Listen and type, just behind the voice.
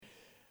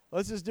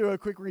Let's just do a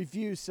quick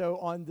review. So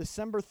on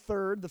December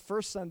 3rd, the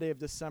first Sunday of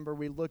December,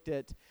 we looked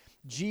at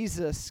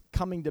Jesus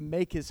coming to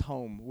make his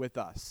home with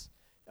us.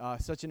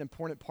 Such an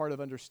important part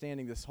of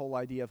understanding this whole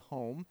idea of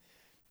home.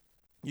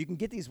 You can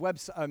get these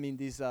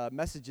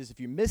messages if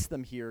you miss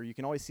them here. You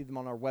can always see them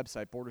on our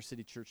website,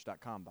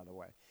 bordercitychurch.com, by the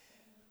way.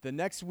 The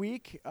next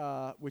week,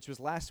 which was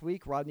last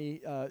week,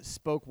 Rodney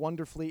spoke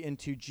wonderfully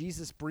into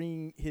Jesus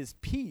bringing his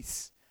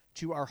peace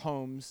to our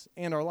homes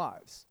and our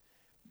lives.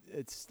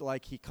 It's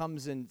like he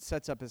comes and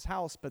sets up his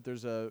house, but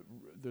there's a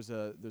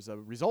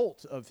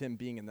result of him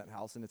being in that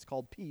house, and it's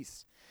called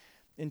peace.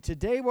 And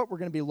today what we're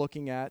going to be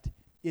looking at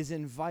is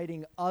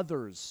inviting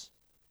others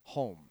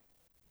home.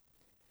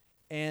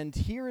 And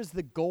here is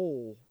the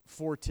goal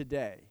for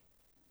today.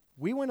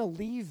 We want to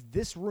leave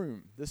this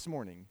room this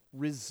morning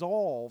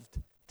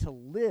resolved to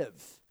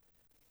live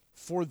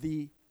for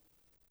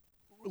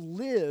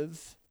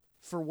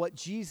what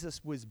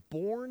Jesus was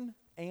born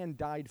and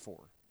died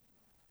for.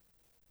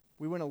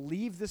 We want to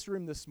leave this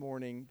room this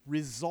morning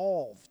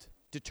resolved,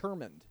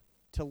 determined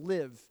to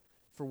live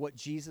for what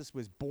Jesus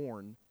was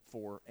born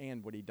for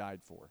and what he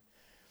died for.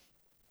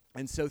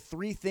 And so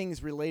 3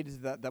 things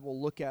related to that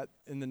we'll look at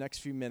in the next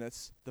few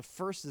minutes. The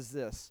first is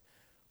this: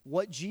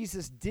 what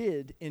Jesus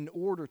did in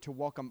order to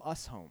welcome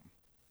us home.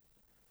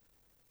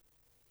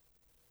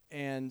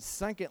 And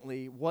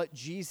secondly, what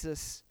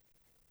Jesus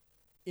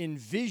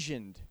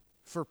envisioned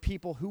for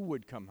people who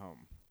would come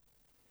home.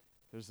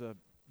 There's a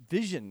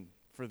vision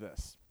for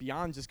this,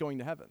 beyond just going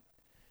to heaven.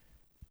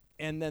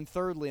 And then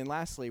thirdly and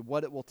lastly,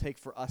 what it will take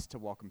for us to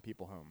welcome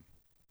people home.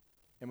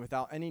 And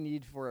without any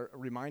need for a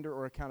reminder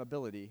or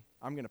accountability,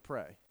 I'm going to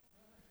pray.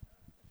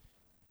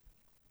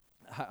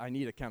 I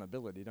need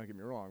accountability, don't get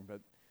me wrong, but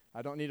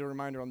I don't need a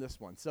reminder on this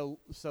one. So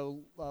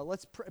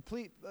let's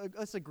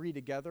let's agree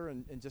together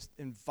and just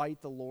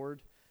invite the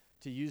Lord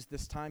to use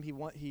this time.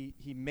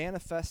 He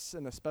manifests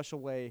in a special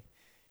way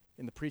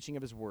in the preaching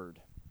of his word.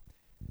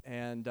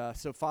 And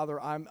so, Father,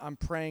 I'm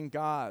praying,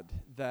 God,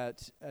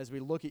 that as we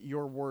look at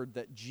your word,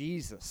 that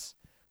Jesus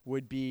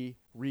would be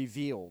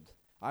revealed.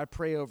 I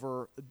pray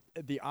over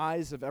the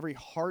eyes of every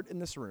heart in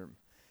this room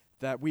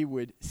that we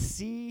would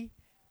see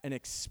and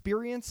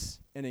experience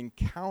and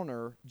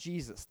encounter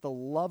Jesus, the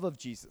love of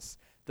Jesus,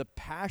 the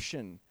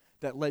passion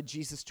that led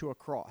Jesus to a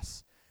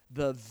cross,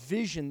 the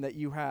vision that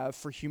you have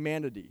for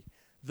humanity,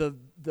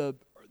 the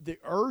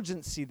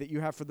urgency that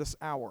you have for this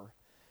hour.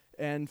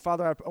 And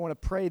Father, I want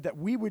to pray that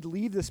we would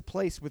leave this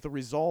place with a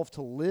resolve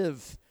to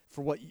live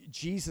for what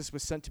Jesus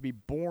was sent to be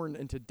born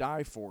and to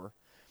die for.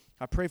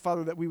 I pray,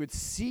 Father, that we would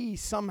see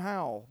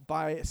somehow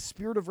by a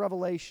spirit of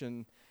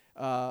revelation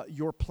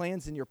your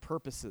plans and your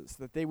purposes,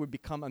 that they would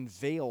become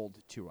unveiled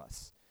to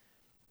us.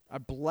 I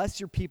bless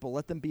your people.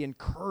 Let them be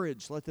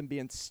encouraged. Let them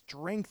be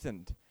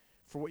strengthened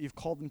for what you've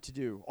called them to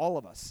do, all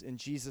of us, in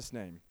Jesus'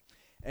 name.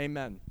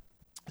 Amen.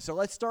 So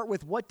let's start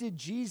with what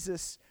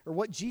Jesus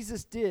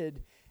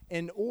did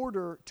in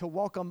order to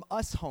welcome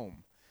us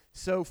home.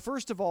 So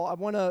first of all,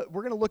 we're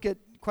going to look at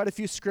quite a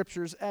few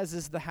scriptures, as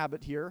is the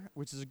habit here,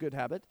 which is a good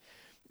habit.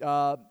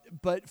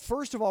 But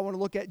first of all, I want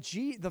to look at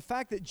the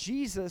fact that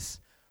Jesus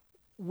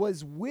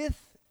was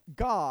with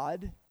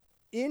God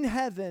in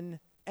heaven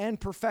and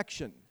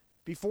perfection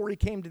before he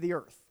came to the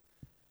earth.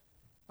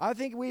 I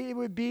think it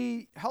would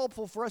be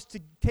helpful for us to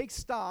take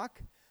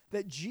stock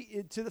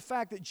to the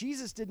fact that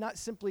Jesus did not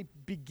simply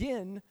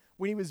begin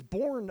when he was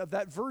born of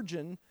that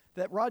virgin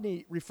that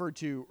Rodney referred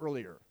to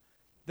earlier,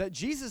 that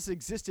Jesus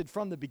existed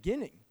from the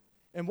beginning.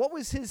 And what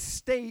was his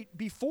state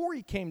before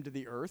he came to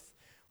the earth?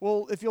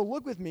 Well, if you'll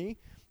look with me,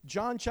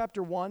 John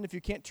chapter 1, if you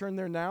can't turn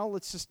there now,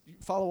 let's just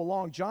follow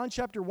along. John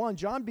chapter 1,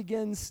 John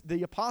begins,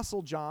 the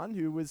Apostle John,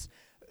 who was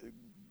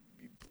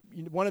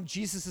one of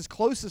Jesus'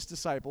 closest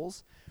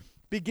disciples,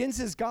 begins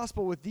his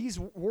gospel with these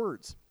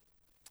words.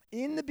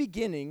 In the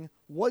beginning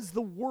was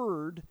the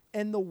Word,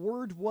 and the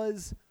Word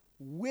was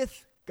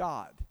with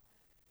God.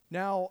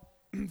 Now,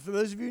 for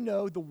those of you who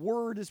know, the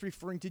Word is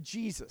referring to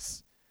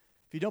Jesus.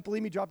 If you don't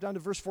believe me, drop down to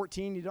verse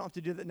 14. You don't have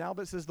to do that now,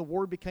 but it says the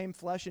Word became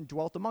flesh and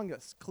dwelt among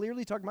us.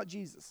 Clearly talking about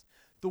Jesus.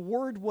 The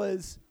Word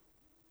was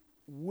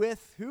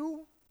with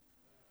who?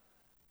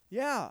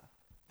 Yeah,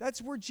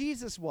 that's where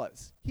Jesus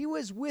was. He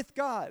was with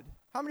God.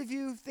 How many of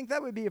you think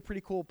that would be a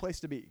pretty cool place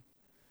to be?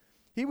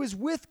 He was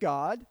with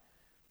God.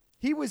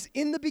 He was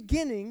in the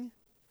beginning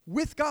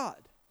with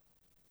God.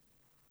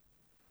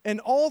 And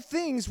all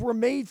things were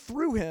made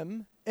through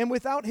him, and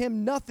without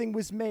him nothing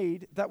was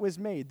made that was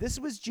made. This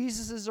was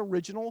Jesus'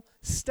 original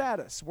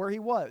status, where he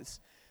was.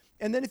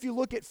 And then if you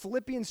look at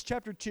Philippians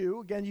chapter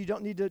 2, again, you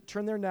don't need to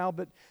turn there now,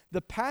 but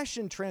the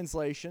Passion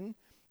Translation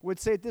would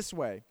say it this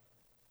way.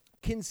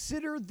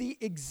 Consider the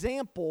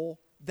example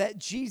that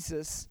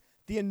Jesus,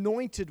 the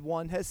Anointed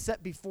One, has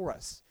set before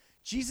us.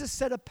 Jesus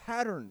set a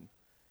pattern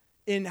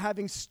in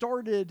having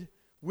started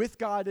with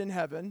God in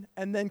heaven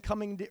and then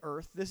coming to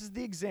earth. This is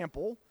the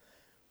example.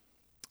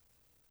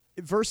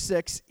 Verse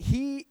 6,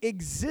 he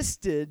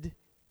existed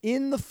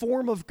in the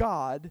form of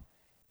God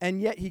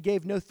and yet he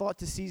gave no thought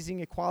to seizing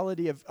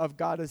equality of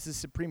God as his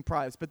supreme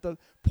prize. But the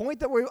point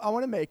that I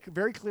want to make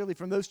very clearly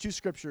from those two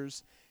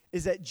scriptures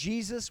is that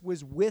Jesus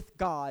was with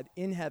God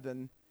in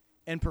heaven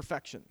in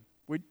perfection.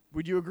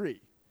 Would you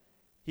agree?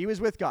 He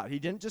was with God. He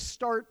didn't just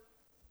start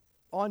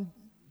on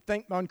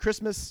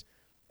Christmas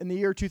in the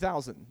year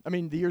 2000. I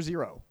mean, the year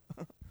 0.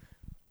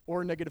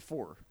 Or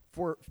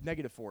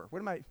 -4. What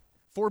am I?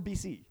 4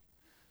 BC.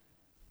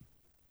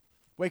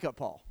 Wake up,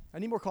 Paul. I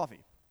need more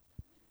coffee.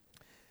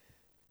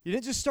 He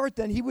didn't just start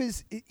then. He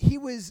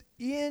was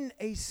in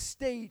a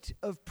state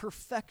of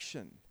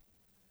perfection.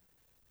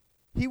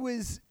 He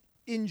was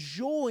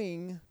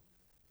enjoying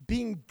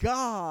being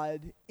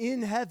God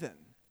in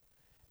heaven.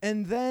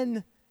 And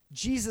then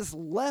Jesus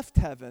left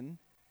heaven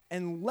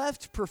and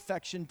left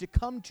perfection to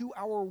come to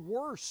our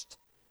worst.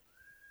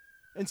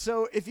 And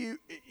so if you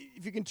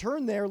can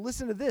turn there,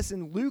 listen to this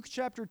in Luke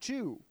chapter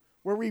 2,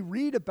 where we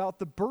read about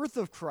the birth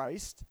of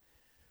Christ.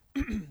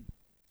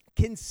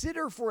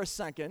 Consider for a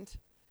second,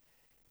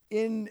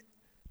 in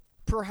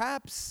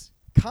perhaps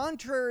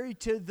contrary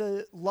to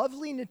the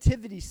lovely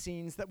nativity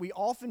scenes that we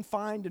often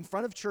find in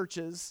front of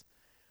churches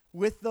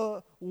with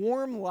the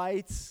warm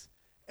lights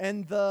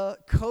and the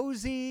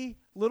cozy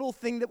little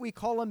thing that we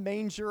call a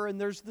manger, and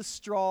there's the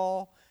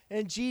straw,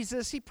 and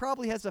Jesus, he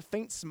probably has a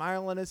faint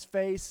smile on his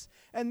face,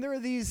 and there are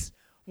these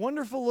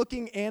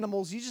wonderful-looking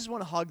animals. You just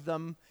want to hug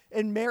them,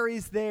 and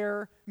Mary's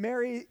there.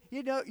 Mary,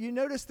 you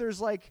notice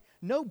there's like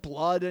no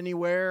blood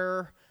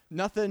anywhere,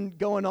 nothing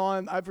going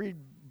on. Every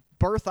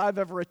birth I've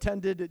ever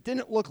attended, it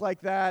didn't look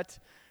like that.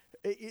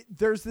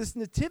 There's this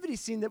nativity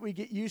scene that we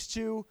get used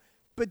to,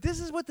 but this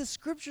is what the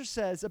scripture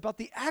says about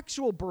the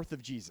actual birth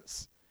of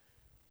Jesus.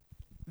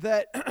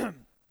 That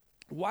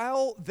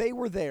while they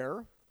were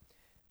there,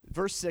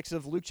 verse 6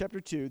 of Luke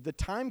chapter 2, the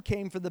time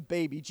came for the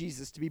baby,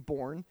 Jesus, to be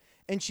born,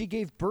 and she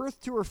gave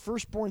birth to her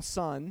firstborn,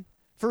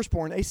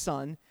 a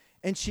son,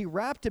 and she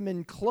wrapped him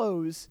in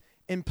clothes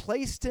and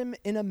placed him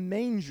in a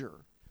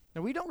manger.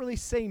 Now, we don't really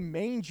say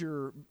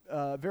manger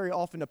very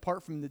often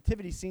apart from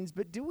nativity scenes,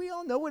 but do we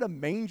all know what a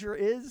manger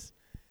is?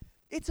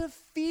 It's a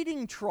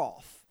feeding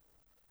trough.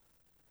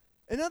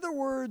 In other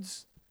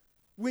words,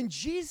 when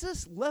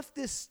Jesus left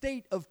this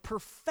state of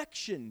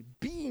perfection,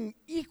 being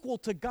equal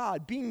to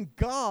God, being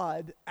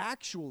God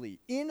actually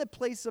in a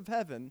place of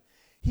heaven,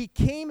 he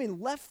came and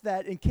left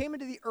that and came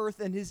into the earth,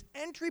 and his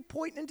entry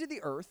point into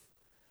the earth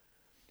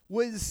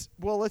was,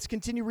 well, let's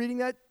continue reading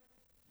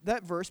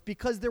that verse,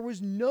 because there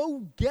was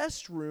no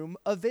guest room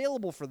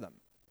available for them.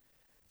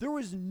 There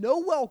was no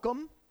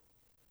welcome.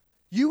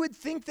 You would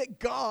think that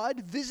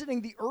God,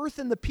 visiting the earth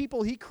and the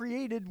people he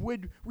created,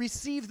 would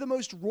receive the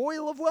most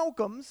royal of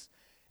welcomes,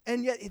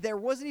 and yet there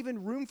wasn't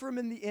even room for him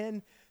in the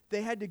inn.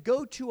 They had to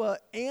go to an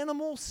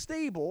animal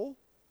stable.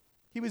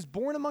 He was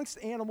born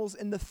amongst animals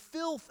in the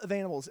filth of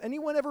animals.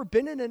 Anyone ever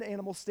been in an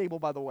animal stable,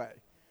 by the way?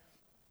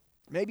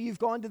 Maybe you've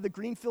gone to the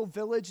Greenfield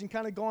Village and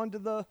kind of gone to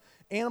the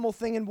animal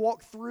thing and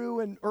walked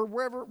through, or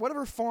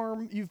whatever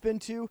farm you've been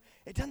to.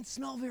 It doesn't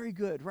smell very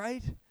good,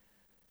 right?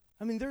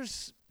 I mean,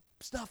 there's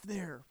stuff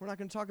there. We're not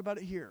going to talk about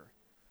it here.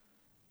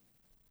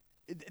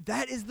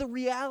 That is the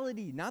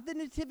reality, not the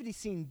nativity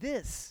scene.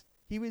 This.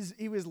 He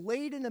was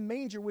laid in a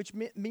manger, which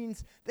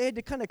means they had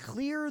to kind of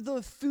clear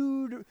the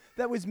food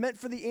that was meant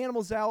for the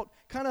animals out,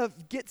 kind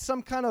of get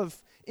some kind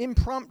of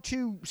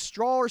impromptu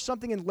straw or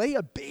something and lay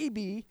a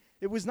baby.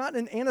 It was not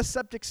an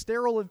antiseptic,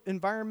 sterile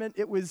environment.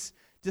 It was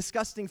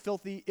disgusting,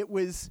 filthy. It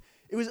was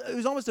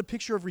almost a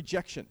picture of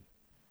rejection,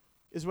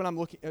 is what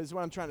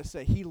I'm trying to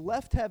say. He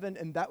left heaven,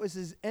 and that was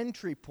his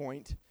entry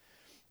point.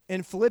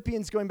 In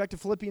Philippians, going back to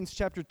Philippians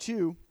chapter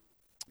 2,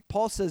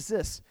 Paul says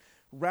this: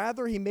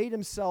 rather, he made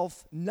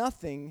himself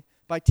nothing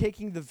by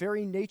taking the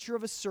very nature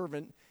of a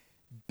servant,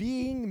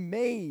 being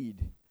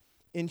made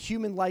in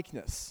human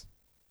likeness.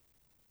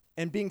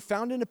 And being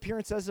found in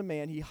appearance as a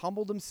man, he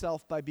humbled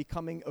himself by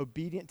becoming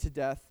obedient to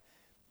death,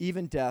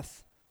 even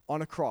death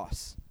on a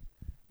cross.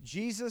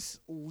 Jesus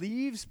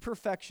leaves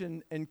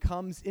perfection and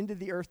comes into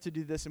the earth to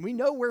do this. And we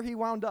know where he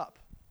wound up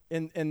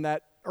in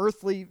that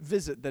earthly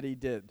visit that he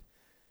did.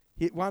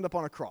 He wound up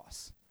on a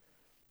cross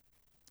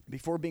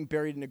before being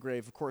buried in a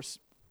grave. Of course,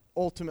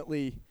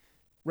 ultimately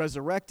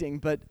resurrecting,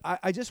 but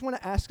I just want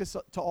to ask us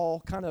to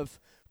all kind of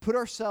put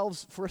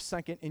ourselves for a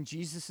second in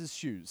Jesus'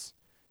 shoes.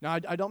 Now,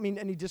 I don't mean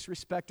any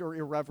disrespect or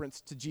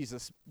irreverence to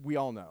Jesus, we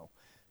all know,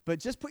 but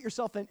just put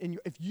yourself in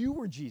if you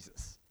were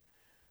Jesus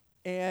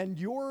and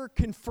you're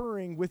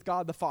conferring with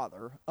God the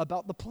Father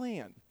about the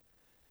plan,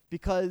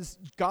 because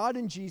God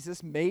and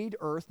Jesus made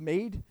earth,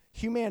 made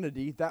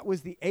humanity. That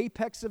was the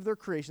apex of their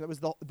creation.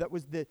 That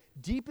was the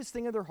deepest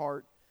thing of their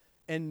heart,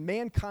 and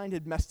mankind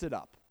had messed it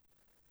up.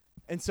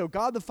 And so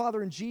God the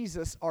Father and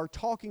Jesus are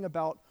talking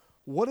about,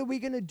 what are we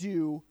going to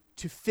do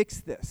to fix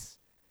this?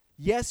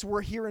 Yes,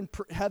 we're here in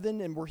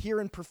heaven and we're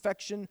here in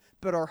perfection,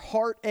 but our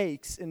heart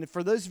aches. And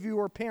for those of you who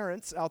are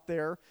parents out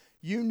there,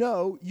 you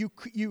know,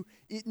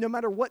 no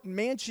matter what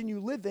mansion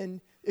you live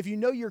in, if you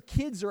know your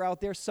kids are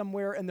out there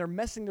somewhere and they're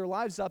messing their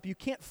lives up, you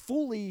can't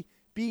fully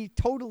be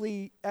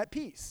totally at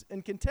peace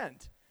and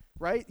content,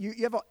 right? You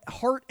have a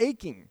heart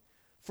aching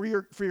for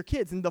your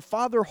kids. And the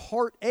father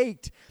heart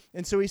ached.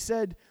 And so he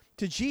said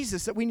to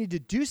Jesus that we need to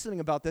do something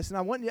about this. And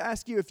I wanted to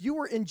ask you, if you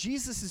were in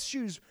Jesus'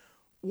 shoes,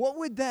 what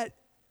would that,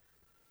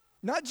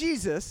 not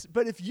Jesus,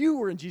 but if you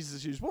were in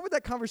Jesus' shoes, what would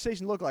that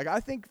conversation look like? I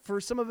think for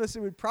some of us,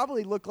 it would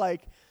probably look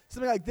like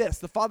something like this.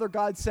 The Father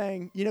God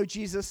saying,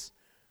 Jesus,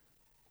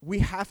 we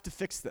have to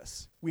fix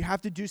this. We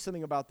have to do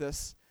something about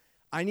this.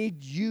 I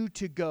need you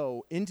to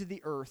go into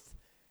the earth,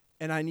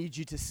 and I need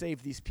you to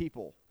save these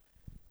people.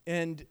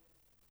 And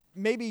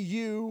maybe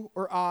you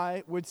or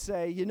I would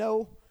say,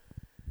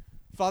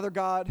 Father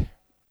God,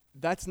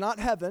 that's not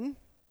heaven.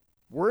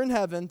 We're in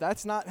heaven.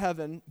 That's not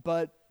heaven,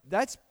 but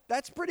that's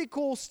pretty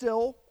cool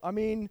still. I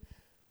mean,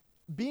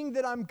 being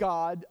that I'm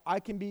God, I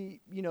can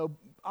be,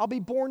 I'll be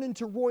born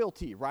into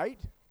royalty, right?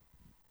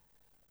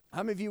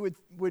 How many of you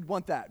would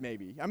want that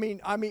maybe? I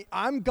mean,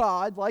 I'm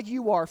God like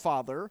you are,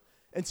 Father,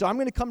 and so I'm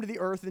going to come to the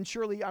earth, and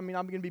surely, I'm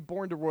going to be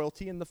born to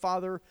royalty. And the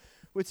Father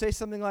would say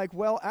something like,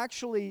 well,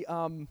 actually,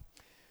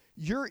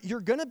 you're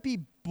going to be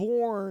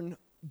born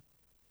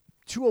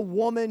to a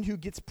woman who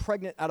gets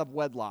pregnant out of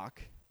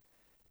wedlock,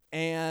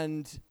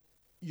 and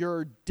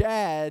your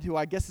dad, who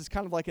I guess is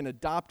kind of like an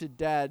adopted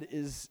dad,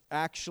 is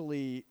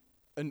actually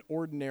an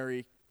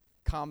ordinary,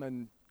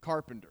 common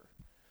carpenter.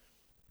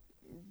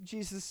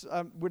 Jesus,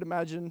 would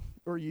imagine,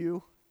 or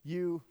you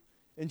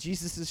in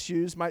Jesus'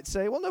 shoes might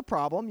say, well, no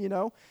problem,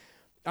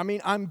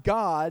 I'm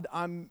God.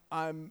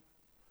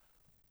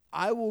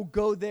 I will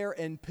go there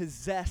and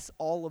possess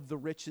all of the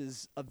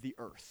riches of the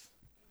earth,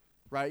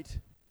 right?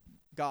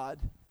 God.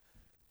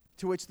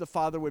 To which the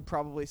Father would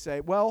probably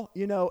say, well,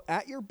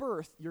 at your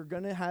birth, you're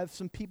going to have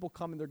some people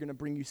come and they're going to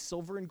bring you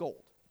silver and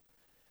gold.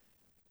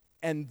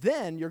 And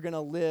then you're going to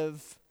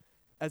live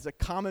as a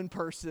common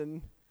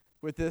person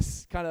with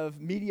this kind of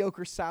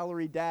mediocre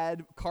salary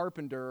dad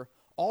carpenter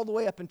all the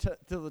way up until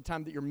the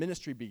time that your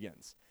ministry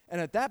begins.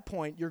 And at that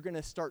point, you're going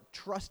to start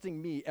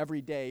trusting me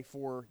every day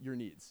for your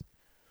needs.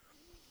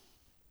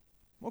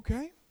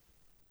 Okay.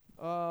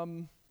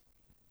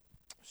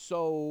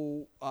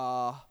 So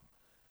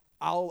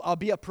I'll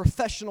be a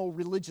professional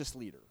religious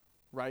leader,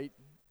 right?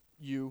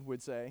 You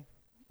would say,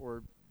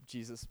 or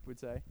Jesus would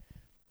say.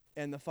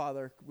 And the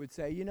Father would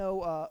say,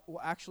 well,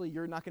 actually,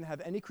 you're not going to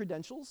have any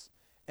credentials,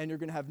 and you're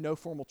going to have no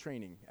formal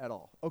training at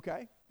all.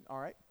 Okay, all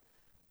right.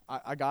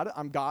 I got it.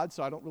 I'm God,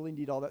 so I don't really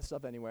need all that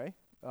stuff anyway.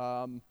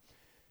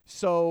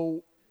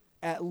 So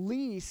at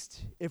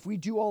least if we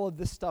do all of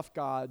this stuff,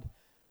 God,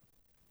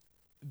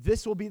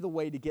 this will be the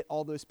way to get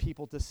all those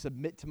people to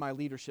submit to my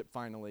leadership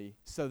finally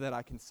so that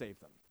I can save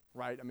them,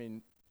 right? I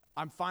mean,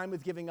 I'm fine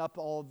with giving up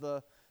all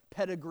the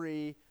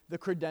pedigree, the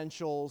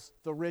credentials,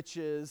 the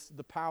riches,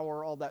 the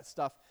power, all that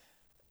stuff,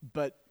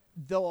 but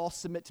they'll all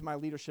submit to my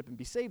leadership and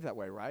be saved that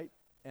way, right?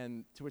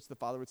 And to which the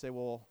Father would say,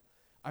 well,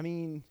 I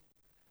mean,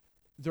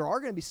 there are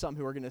going to be some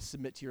who are going to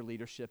submit to your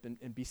leadership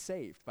and be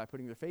saved by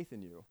putting their faith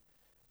in you.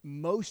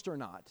 Most are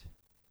not.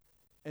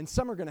 And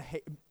some are going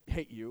to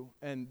hate you,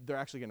 and they're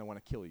actually going to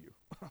want to kill you.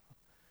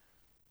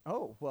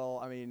 Oh, well,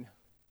 I mean,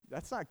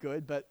 that's not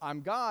good, but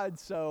I'm God,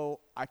 so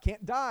I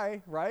can't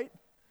die, right?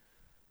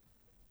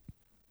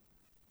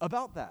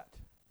 About that.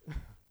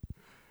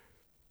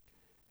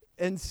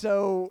 And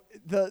so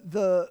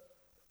the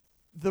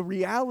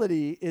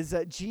reality is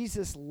that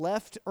Jesus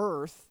left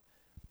earth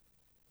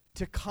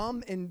to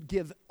come and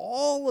give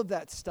all of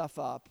that stuff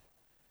up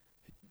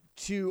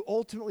to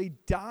ultimately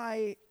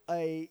die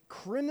a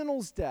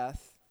criminal's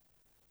death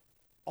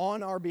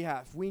on our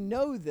behalf. We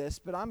know this,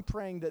 but I'm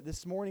praying that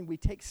this morning we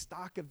take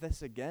stock of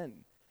this again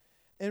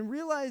and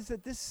realize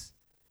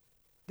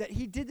that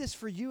he did this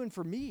for you and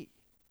for me.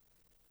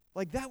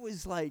 Like, that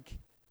was like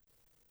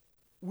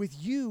with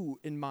you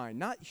in mind,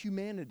 not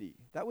humanity.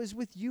 That was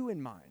with you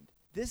in mind.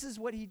 This is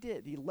what he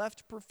did. He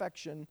left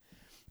perfection.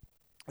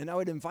 And I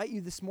would invite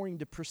you this morning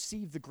to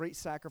perceive the great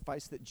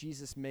sacrifice that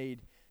Jesus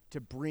made to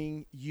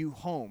bring you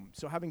home.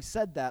 So having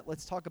said that,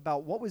 let's talk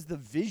about what was the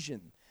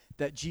vision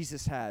that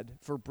Jesus had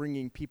for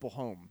bringing people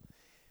home.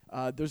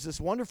 There's this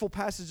wonderful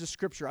passage of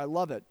Scripture. I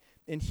love it.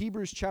 In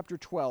Hebrews chapter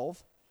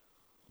 12,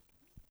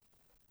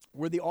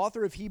 where the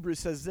author of Hebrews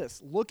says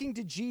this, looking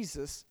to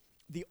Jesus,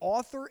 the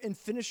author and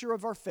finisher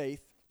of our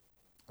faith,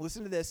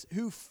 listen to this,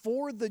 who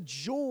for the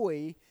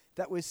joy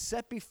that was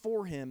set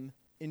before him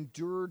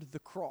endured the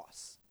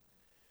cross.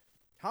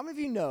 How many of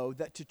you know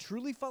that to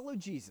truly follow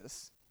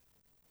Jesus,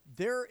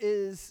 there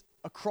is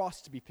a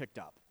cross to be picked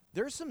up?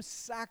 There's some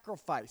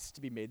sacrifice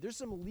to be made. There's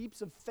some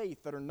leaps of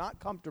faith that are not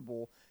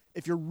comfortable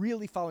if you're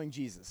really following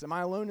Jesus. Am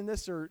I alone in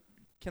this, or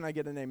can I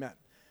get an amen?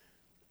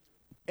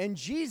 And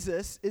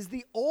Jesus is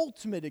the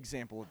ultimate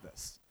example of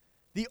this.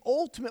 The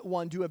ultimate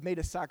one to have made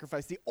a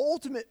sacrifice. The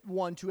ultimate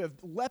one to have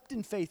leapt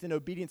in faith and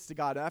obedience to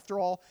God. After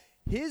all,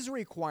 his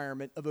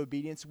requirement of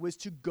obedience was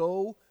to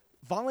go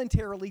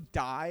voluntarily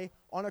die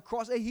on a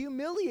cross, a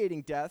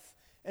humiliating death,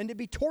 and to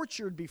be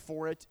tortured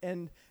before it,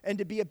 and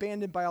to be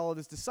abandoned by all of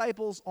his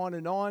disciples, on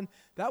and on.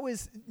 That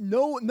was,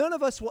 none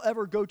of us will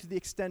ever go to the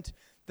extent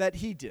that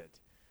he did.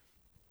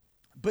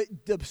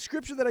 But the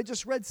scripture that I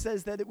just read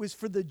says that it was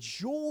for the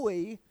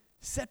joy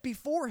set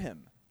before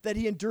him, that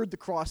he endured the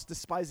cross,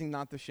 despising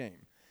not the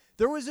shame.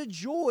 There was a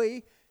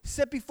joy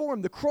set before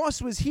him. The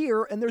cross was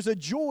here, and there's a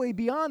joy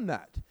beyond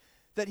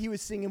that he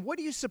was seeing. And what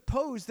do you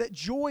suppose that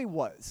joy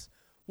was?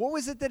 What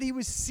was it that he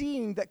was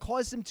seeing that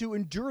caused him to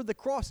endure the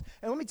cross?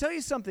 And let me tell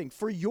you something.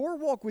 For your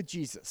walk with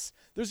Jesus,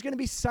 there's going to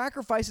be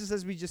sacrifices,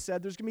 as we just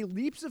said. There's going to be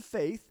leaps of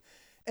faith.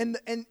 And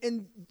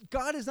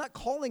God is not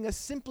calling us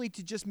simply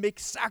to just make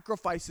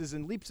sacrifices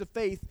and leaps of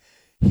faith.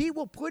 He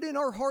will put in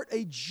our heart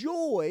a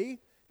joy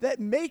that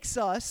makes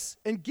us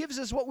and gives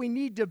us what we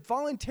need to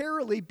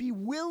voluntarily be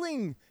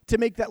willing to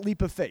make that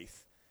leap of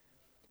faith,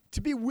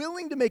 to be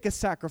willing to make a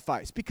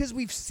sacrifice because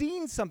we've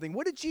seen something.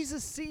 What did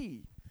Jesus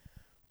see?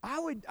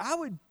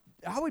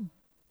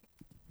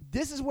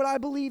 This is what I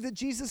believe that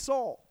Jesus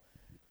saw.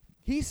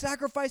 He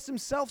sacrificed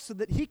himself so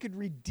that he could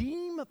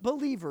redeem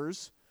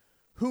believers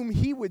whom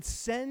he would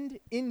send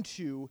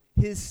into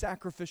his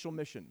sacrificial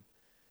mission.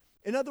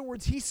 In other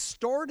words, he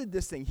started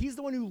this thing. He's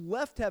the one who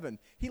left heaven.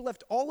 He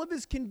left all of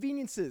his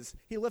conveniences.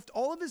 He left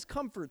all of his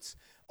comforts,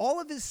 all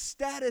of his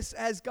status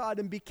as God,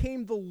 and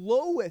became the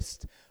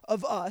lowest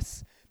of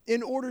us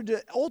in order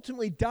to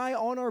ultimately die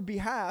on our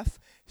behalf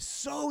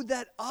so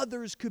that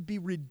others could be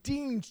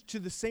redeemed to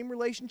the same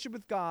relationship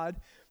with God.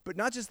 But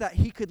not just that,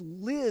 he could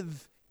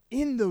live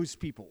in those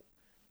people,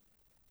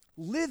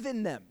 live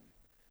in them.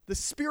 The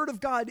Spirit of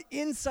God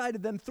inside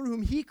of them through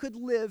whom he could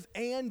live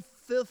and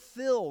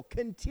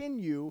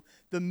continue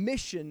the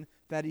mission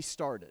that he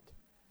started.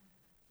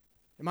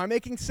 Am I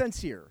making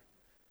sense here?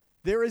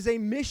 There is a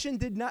mission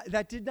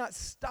that did not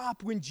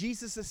stop when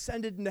Jesus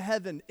ascended into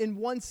heaven. In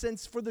one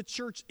sense, for the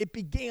church, it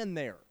began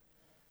there.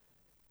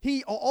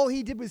 All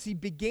he did was he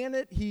began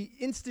it, he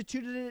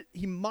instituted it,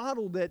 he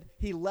modeled it,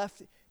 he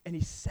left, and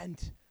he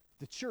sent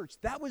the church.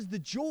 That was the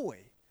joy,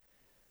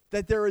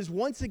 that there is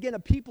once again a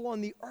people on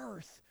the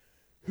earth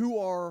who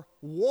are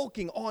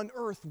walking on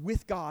earth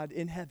with God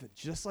in heaven,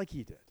 just like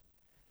he did.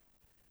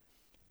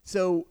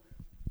 So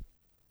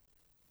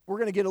we're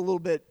going to get a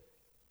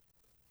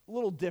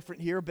little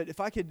different here, but if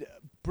I could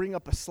bring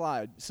up a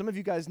slide. Some of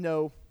you guys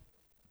know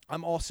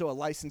I'm also a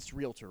licensed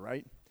realtor,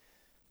 right?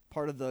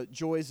 Part of the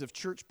joys of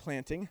church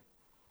planting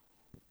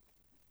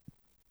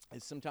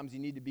is sometimes you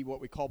need to be what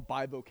we call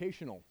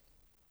bivocational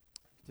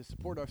to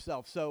support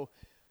ourselves. So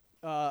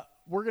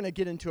we're going to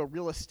get into a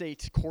real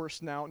estate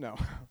course now. No.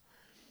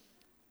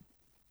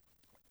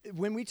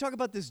 When we talk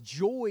about this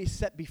joy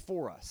set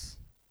before us,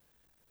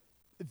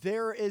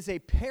 there is a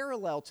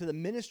parallel to the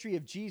ministry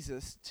of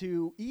Jesus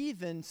to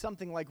even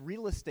something like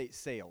real estate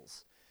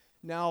sales.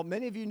 Now,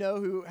 many of you know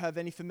who have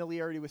any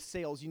familiarity with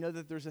sales, you know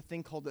that there's a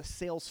thing called a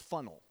sales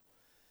funnel.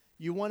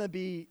 You want to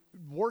be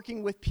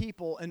working with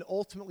people, and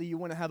ultimately you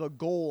want to have a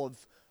goal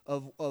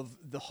of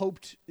the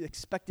hoped,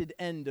 expected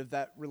end of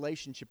that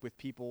relationship with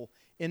people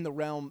in the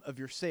realm of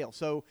your sale.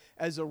 So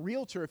as a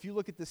realtor, if you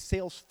look at the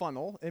sales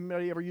funnel,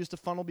 anybody ever used a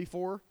funnel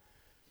before?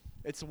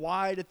 It's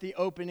wide at the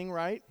opening,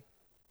 right?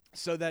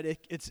 So that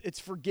it's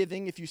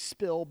forgiving if you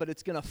spill, but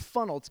it's going to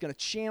funnel, it's going to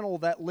channel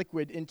that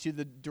liquid into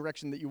the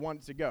direction that you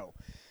want it to go.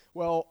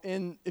 Well,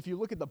 if you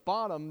look at the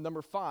bottom,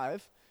 number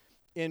 5,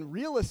 in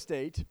real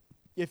estate,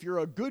 if you're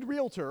a good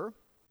realtor,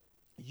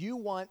 you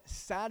want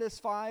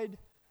satisfied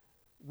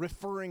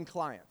referring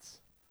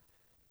clients.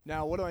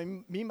 Now, what do I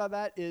mean by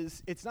that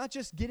is it's not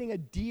just getting a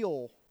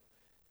deal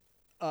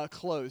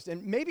closed.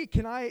 And maybe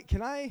can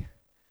I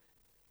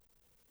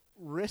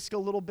risk a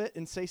little bit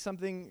and say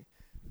something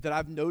that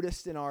I've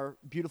noticed in our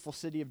beautiful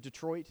city of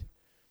Detroit?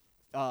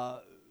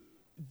 Well,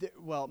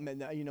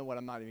 you know what?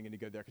 I'm not even going to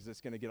go there because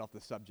it's going to get off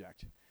the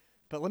subject.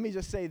 But let me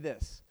just say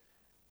this.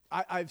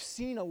 I've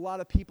seen a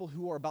lot of people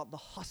who are about the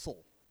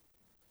hustle.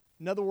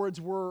 In other words,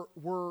 we're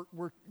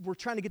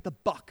trying to get the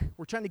buck.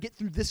 We're trying to get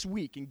through this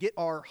week and get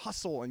our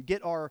hustle and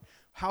get our,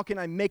 how can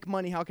I make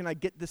money? How can I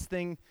get this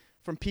thing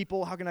from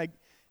people? How can I,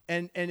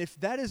 and if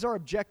that is our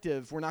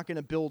objective, we're not going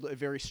to build a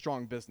very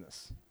strong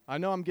business. I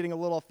know I'm getting a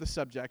little off the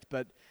subject,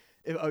 but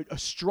a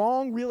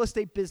strong real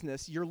estate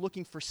business, you're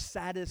looking for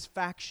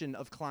satisfaction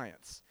of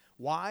clients.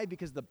 Why?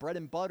 Because the bread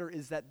and butter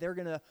is that they're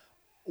going to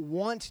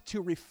want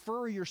to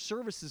refer your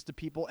services to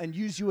people and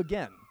use you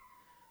again.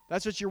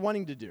 That's what you're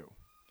wanting to do.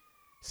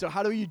 So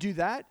how do you do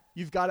that?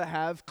 You've got to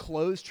have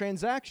closed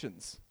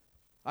transactions.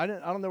 I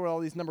don't know where all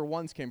these number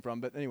ones came from,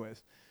 but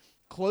anyways,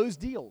 closed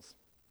deals.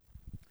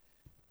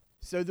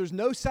 So there's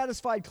no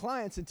satisfied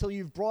clients until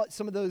you've brought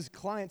some of those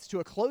clients to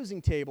a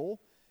closing table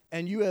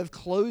and you have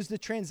closed a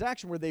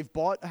transaction where they've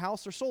bought a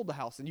house or sold a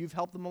house and you've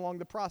helped them along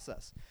the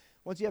process.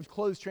 Once you have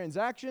closed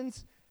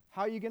transactions,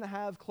 how are you going to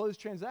have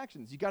closed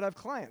transactions? You got to have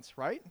clients,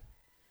 right?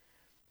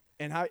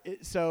 And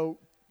so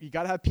you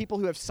got to have people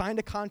who have signed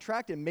a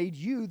contract and made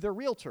you their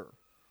realtor.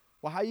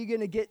 Well, how are you going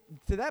to get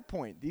to that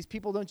point? These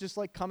people don't just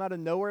like come out of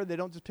nowhere. They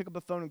don't just pick up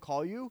a phone and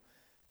call you.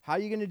 How are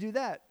you going to do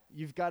that?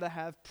 You've got to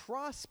have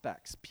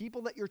prospects,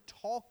 people that you're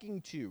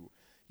talking to.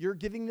 You're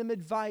giving them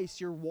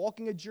advice. You're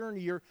walking a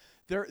journey.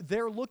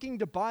 They're looking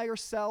to buy or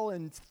sell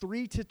in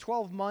 3 to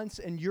 12 months,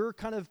 and you're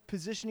kind of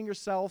positioning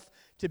yourself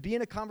to be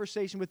in a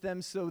conversation with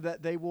them so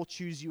that they will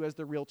choose you as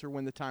the realtor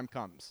when the time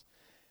comes.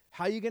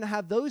 How are you going to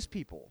have those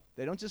people?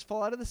 They don't just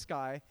fall out of the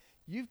sky.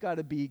 You've got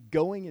to be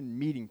going and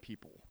meeting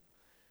people.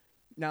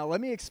 Now, let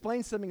me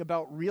explain something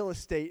about real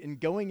estate and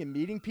going and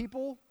meeting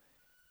people.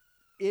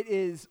 It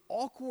is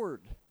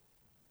awkward.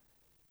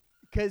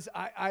 Because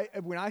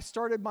when I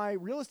started my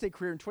real estate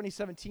career in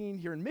 2017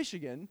 here in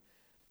Michigan,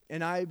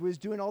 and I was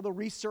doing all the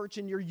research,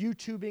 and you're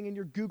YouTubing and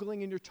you're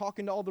Googling and you're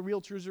talking to all the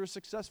realtors who are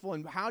successful,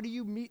 and how do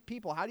you meet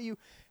people? How do you,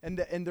 and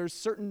there's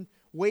certain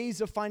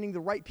ways of finding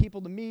the right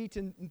people to meet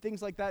and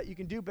things like that you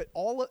can do, but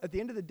at the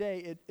end of the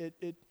day,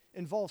 it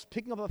involves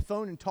picking up a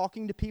phone and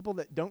talking to people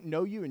that don't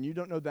know you and you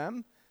don't know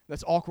them.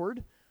 That's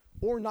awkward.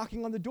 Or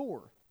knocking on the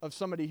door of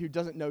somebody who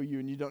doesn't know you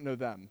and you don't know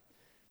them.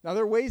 Now,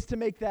 there are ways to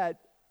make that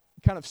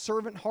kind of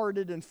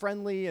servant-hearted and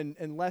friendly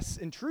and less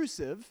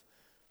intrusive,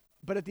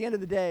 but at the end of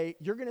the day,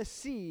 you're going to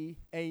see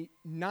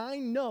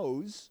 9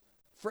 no's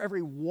for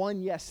every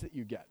 1 yes that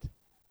you get.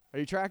 Are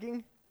you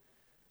tracking?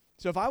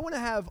 So if I want to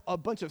have a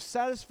bunch of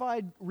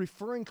satisfied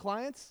referring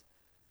clients,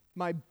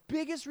 my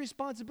biggest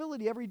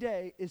responsibility every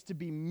day is to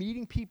be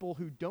meeting people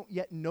who don't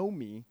yet know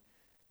me,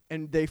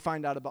 and they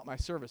find out about my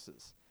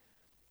services.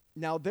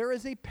 Now, there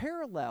is a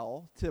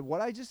parallel to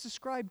what I just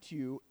described to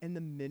you in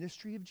the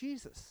ministry of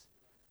Jesus.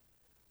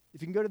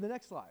 If you can go to the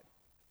next slide.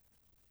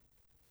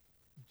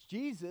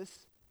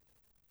 Jesus,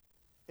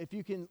 if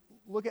you can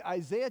look at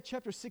Isaiah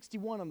chapter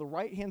 61 on the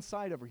right-hand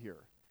side over here.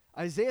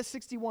 Isaiah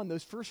 61,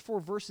 those first 4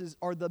 verses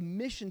are the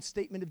mission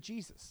statement of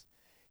Jesus.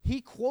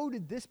 He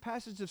quoted this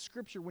passage of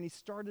Scripture when he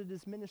started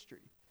his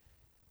ministry.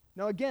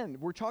 Now again,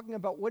 we're talking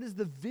about what is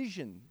the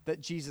vision that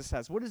Jesus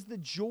has? What is the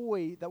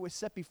joy that was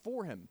set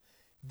before him?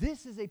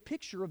 This is a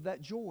picture of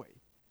that joy.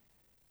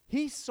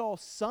 He saw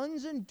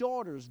sons and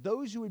daughters,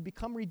 those who had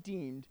become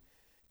redeemed,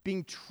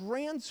 being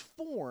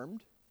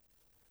transformed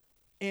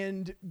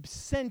and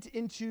sent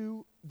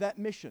into that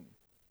mission.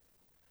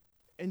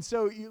 And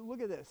so you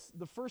look at this.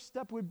 The first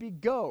step would be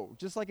go.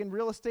 Just like in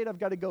real estate, I've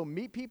got to go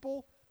meet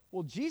people.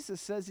 Well, Jesus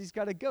says he's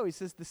got to go. He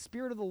says, the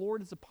Spirit of the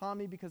Lord is upon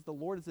me because the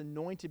Lord has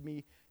anointed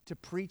me to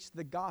preach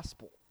the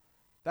gospel.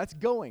 That's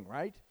going,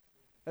 right?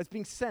 That's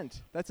being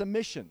sent. That's a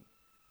mission.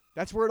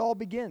 That's where it all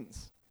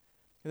begins.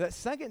 And that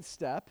second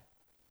step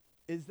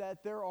is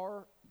that there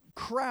are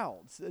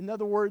crowds. In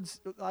other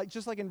words,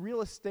 just like in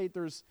real estate,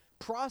 there's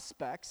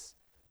prospects,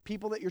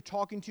 people that you're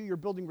talking to, you're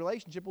building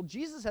relationship. Well,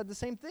 Jesus had the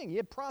same thing. He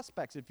had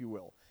prospects, if you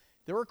will.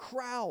 There were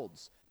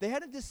crowds. They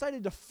hadn't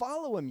decided to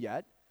follow him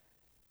yet.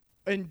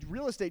 In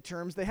real estate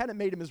terms, they hadn't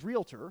made him his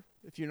realtor,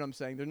 if you know what I'm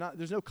saying.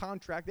 There's no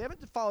contract. They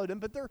haven't followed him,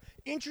 but they're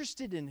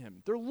interested in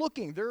him. They're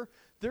looking.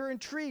 They're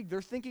intrigued.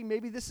 They're thinking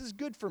maybe this is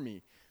good for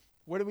me.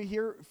 What do we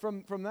hear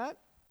from that?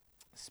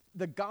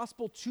 The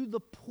gospel to the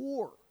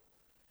poor.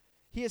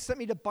 He has sent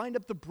me to bind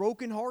up the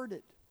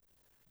brokenhearted,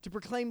 to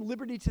proclaim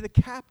liberty to the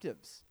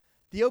captives,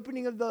 the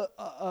opening of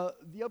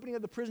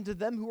the prison to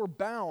them who are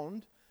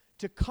bound,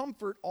 to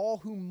comfort all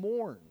who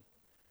mourn.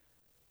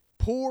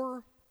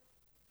 Poor,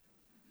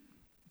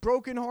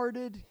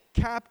 brokenhearted,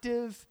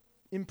 captive,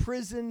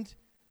 imprisoned,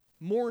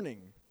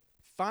 mourning.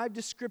 5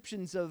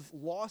 descriptions of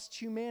lost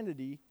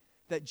humanity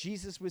that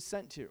Jesus was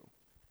sent to.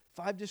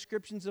 5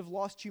 descriptions of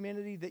lost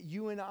humanity that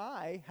you and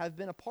I have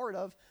been a part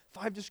of.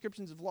 5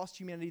 descriptions of lost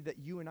humanity that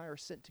you and I are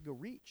sent to go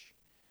reach.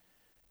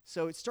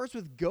 So it starts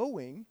with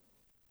going.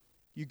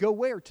 You go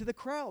where? To the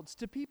crowds,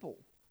 to people,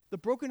 the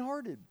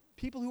brokenhearted,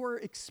 people who are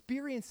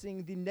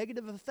experiencing the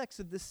negative effects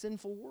of this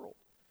sinful world.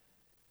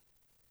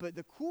 But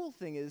the cool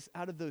thing is,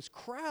 out of those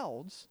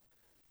crowds,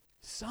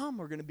 some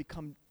are going to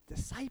become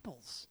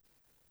disciples,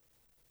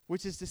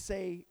 which is to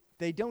say,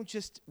 they don't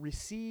just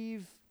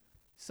receive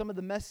some of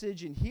the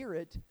message and hear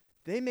it,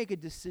 they make a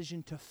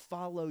decision to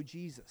follow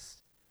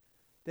Jesus.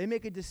 They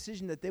make a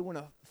decision that they want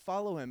to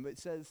follow him. It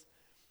says,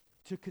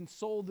 to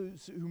console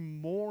those who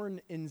mourn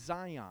in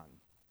Zion.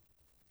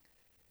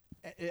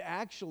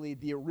 Actually,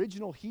 the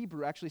original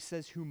Hebrew actually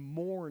says who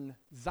mourn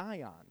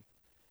Zion,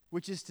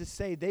 which is to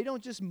say they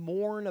don't just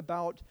mourn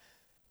about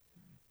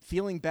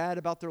feeling bad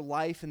about their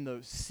life and the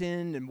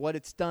sin and what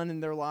it's done in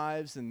their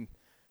lives and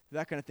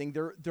that kind of thing.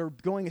 They're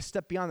going a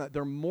step beyond that.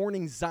 They're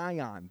mourning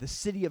Zion, the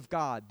city of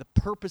God, the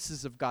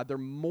purposes of God. They're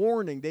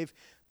mourning. They've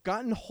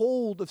gotten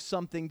hold of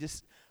something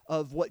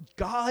of what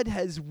God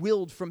has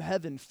willed from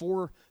heaven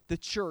for the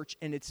church,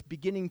 and it's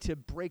beginning to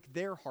break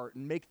their heart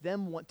and make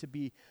them want to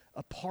be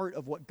a part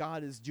of what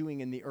God is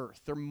doing in the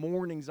earth. They're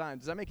mourning Zion.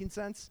 Does that make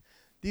sense?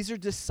 These are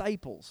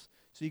disciples.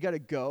 So you got to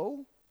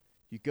go.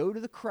 You go to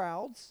the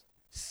crowds.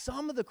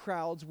 Some of the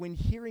crowds, when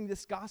hearing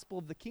this gospel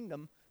of the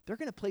kingdom, they're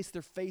going to place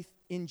their faith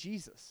in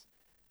Jesus.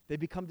 They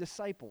become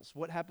disciples.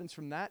 What happens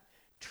from that?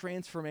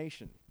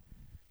 Transformation.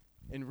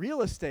 In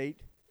real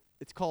estate,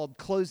 it's called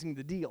closing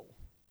the deal.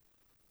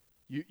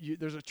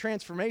 There's a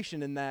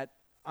transformation in that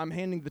I'm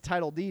handing the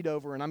title deed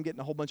over and I'm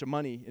getting a whole bunch of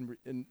money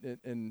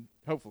in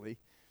hopefully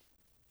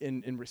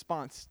in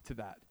response to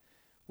that.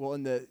 Well,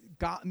 in the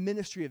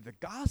ministry of the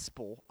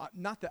gospel,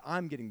 not that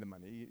I'm getting the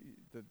money,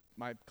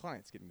 my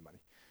client's getting the money,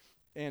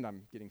 and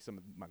I'm getting some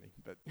of the money,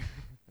 but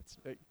that's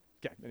okay.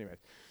 Anyways,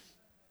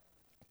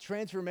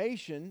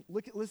 transformation.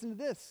 Listen to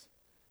this.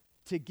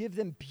 to give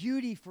them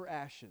beauty for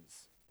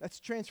ashes. That's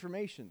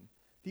transformation.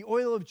 The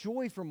oil of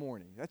joy for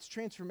mourning. That's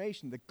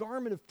transformation. The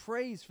garment of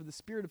praise for the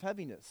spirit of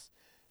heaviness,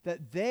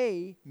 that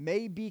they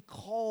may be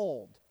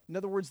called. In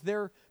other words,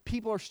 their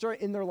people are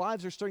in their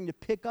lives are starting to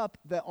pick up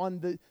that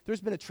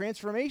there's been a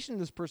transformation in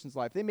this person's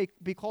life. They may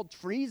be called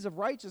trees of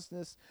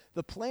righteousness,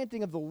 the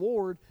planting of the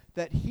Lord,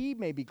 that he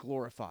may be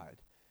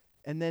glorified.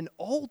 And then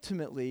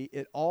ultimately,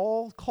 it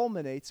all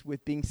culminates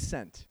with being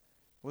sent.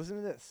 Listen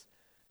to this.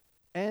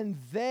 And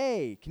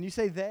they, can you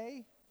say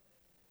they?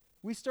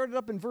 We started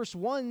up in verse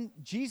 1,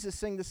 Jesus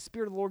saying, the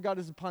Spirit of the Lord God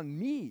is upon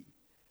me.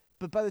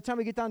 But by the time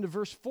we get down to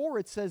verse 4,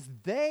 it says,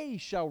 they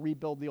shall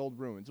rebuild the old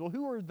ruins. Well,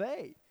 who are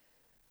they?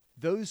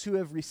 Those who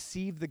have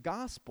received the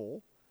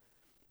gospel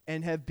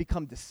and have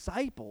become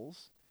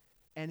disciples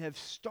and have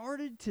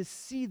started to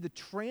see the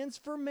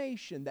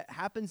transformation that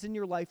happens in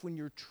your life when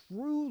you're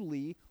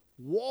truly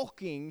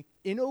walking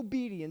in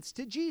obedience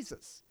to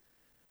Jesus.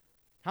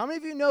 How many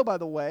of you know, by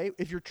the way,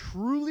 if you're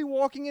truly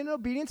walking in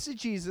obedience to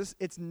Jesus,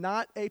 it's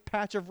not a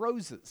patch of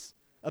roses,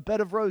 a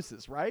bed of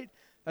roses, right?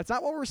 That's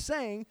not what we're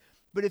saying.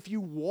 But if you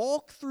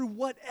walk through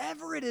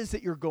whatever it is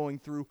that you're going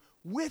through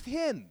with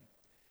him,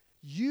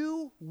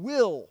 you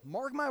will,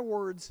 mark my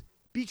words,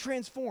 be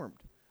transformed.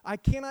 I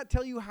cannot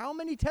tell you how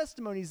many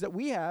testimonies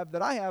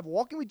that I have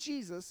walking with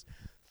Jesus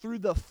through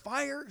the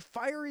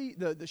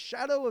the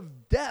shadow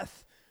of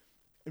death,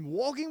 and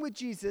walking with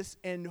Jesus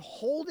and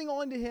holding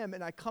on to him,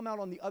 and I come out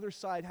on the other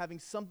side having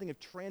something of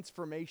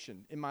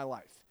transformation in my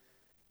life.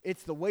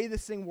 It's the way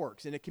this thing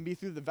works, and it can be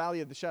through the valley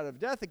of the shadow of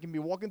death. It can be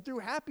walking through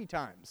happy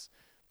times.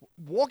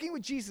 Walking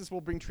with Jesus will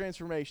bring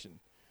transformation.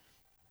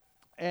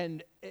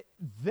 And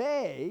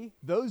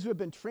those who have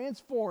been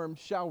transformed,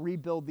 shall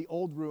rebuild the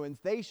old ruins.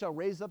 They shall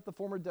raise up the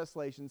former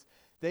desolations.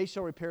 They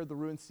shall repair the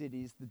ruined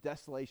cities, the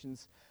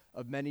desolations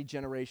of many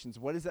generations.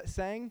 What is that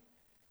saying?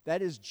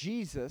 That is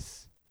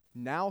Jesus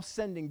now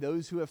sending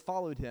those who have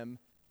followed him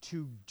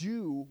to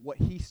do what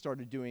he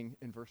started doing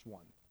in verse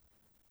 1.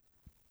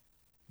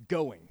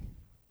 Going.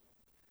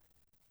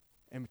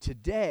 And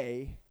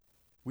today,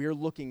 we are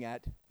looking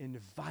at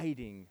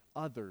inviting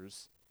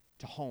others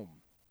to home.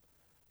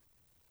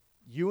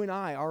 You and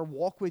I, our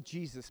walk with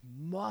Jesus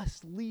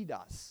must lead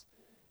us,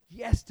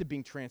 yes, to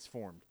being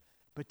transformed,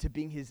 but to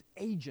being his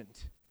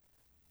agent.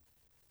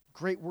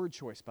 Great word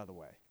choice, by the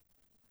way.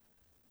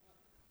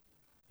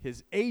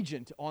 His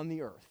agent on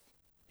the earth.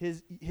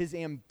 His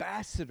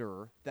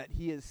ambassador that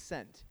he has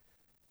sent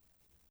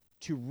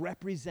to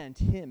represent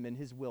him and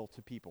his will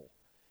to people.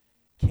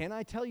 Can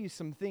I tell you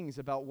some things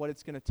about what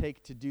it's going to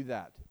take to do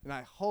that? And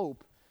I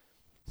hope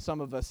some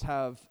of us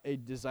have a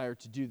desire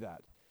to do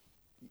that.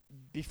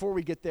 Before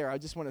we get there, I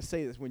just want to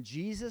say this. When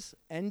Jesus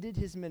ended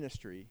his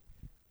ministry,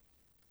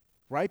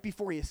 right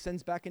before he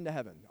ascends back into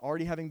heaven,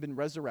 already having been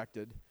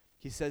resurrected,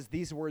 he says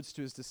these words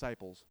to his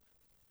disciples.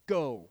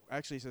 Go.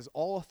 Actually, he says,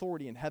 all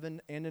authority in heaven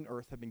and in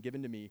earth have been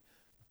given to me.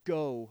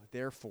 Go,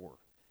 therefore,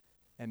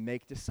 and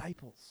make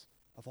disciples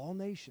of all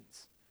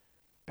nations,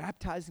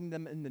 baptizing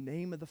them in the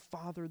name of the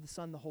Father, the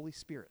Son, the Holy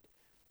Spirit.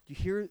 Do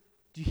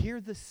you hear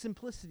the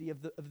simplicity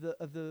of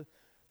the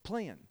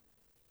plan?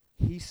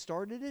 He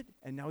started it,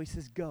 and now he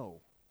says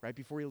go, right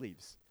before he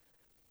leaves.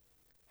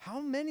 How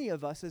many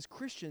of us as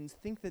Christians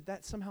think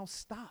that somehow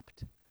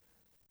stopped?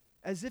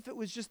 As if it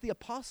was just the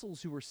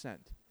apostles who were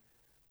sent.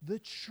 The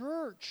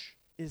church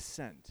is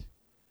sent.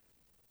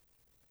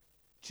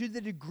 To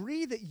the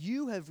degree that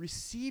you have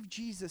received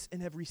Jesus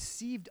and have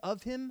received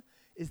of him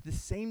is the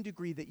same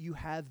degree that you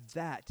have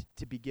that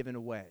to be given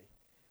away.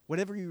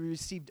 Whatever you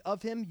received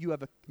of him, you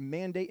have a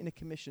mandate and a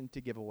commission to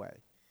give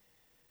away.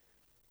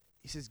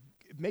 He says,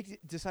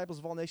 make disciples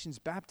of all nations,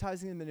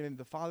 baptizing them in the name of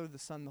the Father, the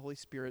Son, and the Holy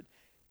Spirit,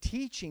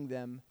 teaching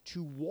them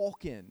to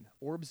walk in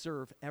or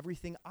observe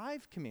everything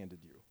I've commanded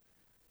you.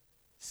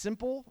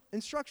 Simple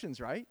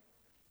instructions, right?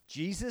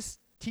 Jesus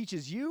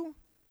teaches you,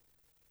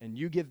 and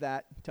you give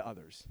that to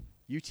others.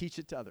 You teach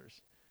it to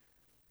others.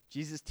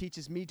 Jesus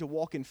teaches me to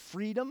walk in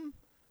freedom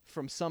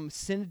from some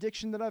sin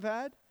addiction that I've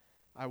had.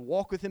 I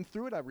walk with him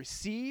through it. I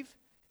receive.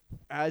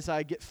 As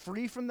I get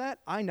free from that,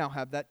 I now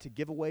have that to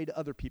give away to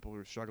other people who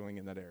are struggling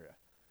in that area.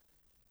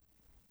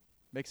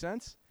 Make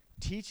sense?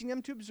 Teaching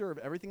them to observe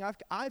everything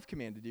I've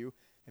commanded you,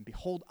 and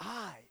behold,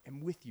 I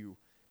am with you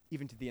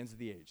even to the ends of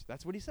the age.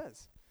 That's what he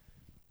says.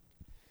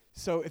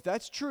 So if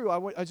that's true, I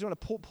just want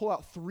to pull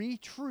out 3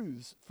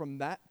 truths from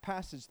that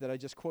passage that I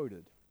just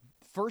quoted.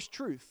 First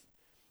truth,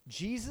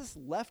 Jesus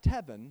left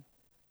heaven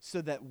so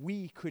that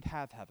we could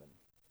have heaven.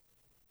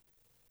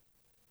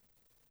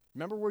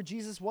 Remember where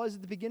Jesus was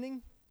at the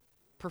beginning?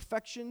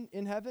 Perfection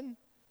in heaven.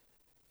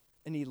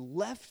 And he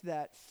left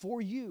that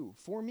for you,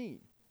 for me.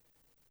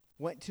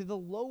 Went to the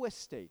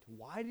lowest state.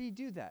 Why did he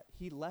do that?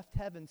 He left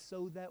heaven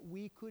so that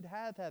we could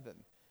have heaven.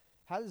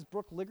 How does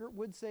Brooke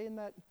Ligertwood say in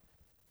that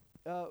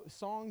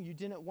song? You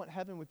didn't want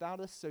heaven without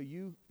us, so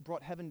you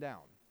brought heaven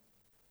down.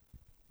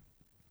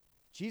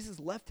 Jesus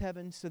left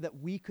heaven so that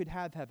we could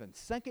have heaven.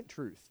 Second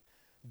truth,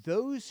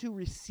 those who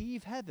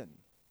receive heaven.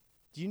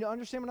 Do you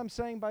understand what I'm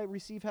saying by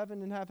receive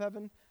heaven and have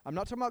heaven? I'm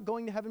not talking about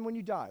going to heaven when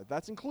you die.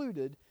 That's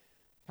included.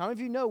 How many of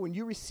you know when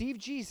you receive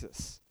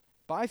Jesus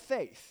by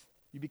faith,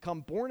 you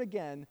become born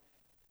again,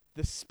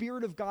 the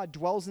Spirit of God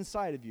dwells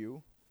inside of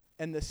you,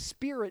 and the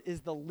Spirit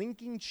is the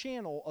linking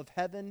channel of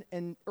heaven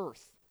and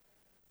earth.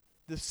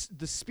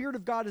 The Spirit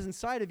of God is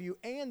inside of you,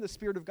 and the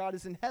Spirit of God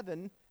is in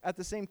heaven at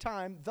the same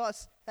time.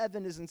 Thus,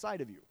 heaven is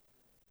inside of you.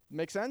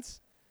 Make sense?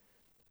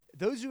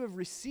 Those who have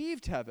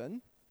received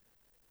heaven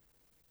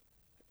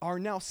are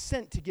now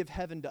sent to give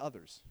heaven to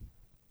others,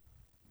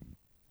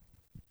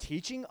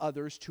 teaching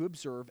others to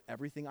observe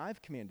everything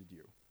I've commanded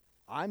you.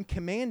 I'm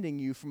commanding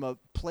you from a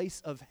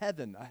place of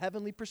heaven, a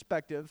heavenly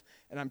perspective,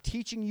 and I'm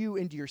teaching you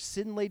into your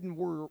sin-laden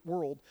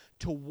world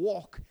to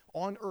walk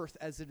on earth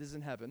as it is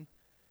in heaven.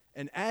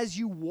 And as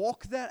you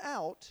walk that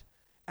out,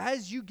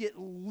 as you get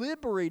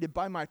liberated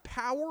by my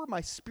power,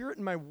 my Spirit,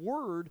 and my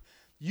word,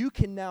 you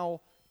can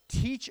now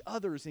teach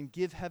others and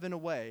give heaven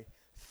away.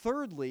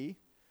 Thirdly,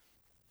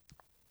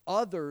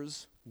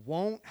 others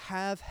won't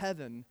have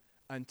heaven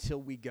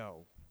until we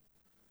go.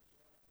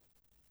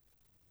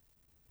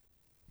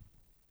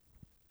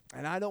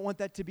 And I don't want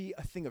that to be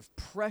a thing of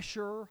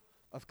pressure,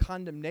 of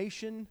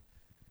condemnation.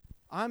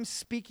 I'm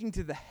speaking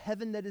to the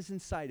heaven that is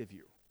inside of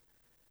you.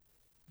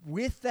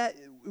 With that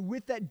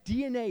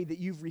DNA that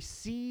you've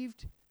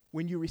received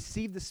when you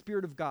receive the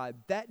Spirit of God,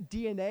 that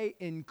DNA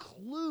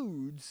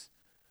includes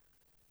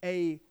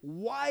a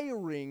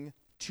wiring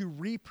to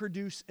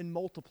reproduce and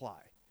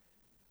multiply.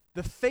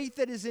 The faith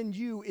that is in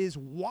you is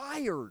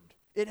wired.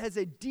 It has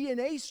a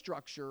DNA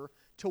structure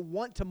to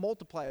want to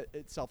multiply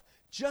itself,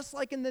 just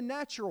like in the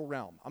natural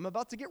realm. I'm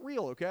about to get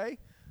real, okay?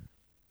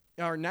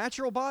 In our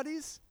natural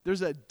bodies,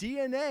 there's a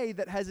DNA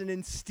that has an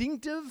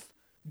instinctive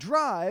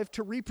drive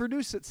to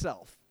reproduce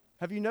itself.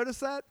 Have you noticed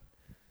that?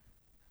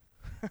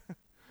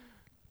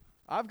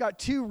 I've got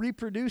 2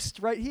 reproduced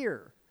right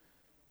here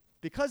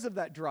because of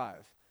that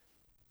drive.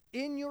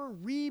 In your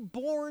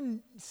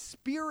reborn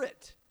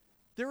spirit,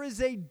 there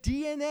is a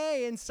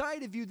DNA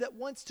inside of you that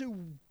wants to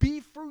be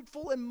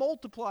fruitful and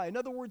multiply. In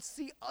other words,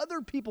 see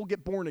other people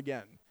get born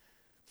again.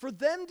 For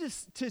them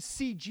to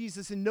see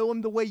Jesus and know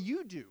him the way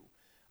you do.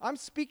 I'm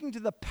speaking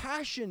to the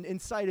passion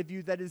inside of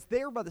you that is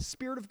there by the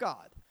Spirit of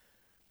God.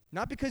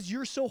 Not because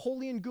you're so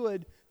holy and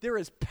good. There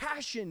is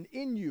passion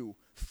in you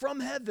from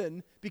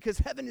heaven because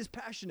heaven is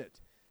passionate.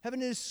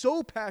 Heaven is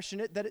so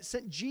passionate that it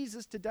sent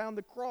Jesus to die on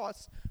the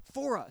cross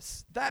for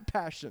us. That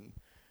passion.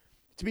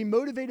 To be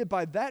motivated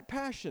by that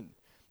passion,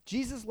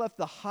 Jesus left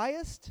the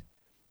highest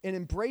and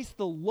embraced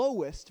the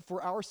lowest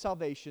for our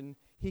salvation.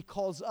 He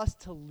calls us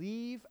to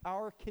leave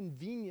our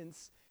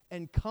convenience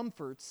and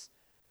comforts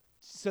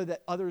so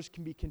that others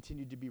can be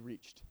continued to be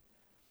reached.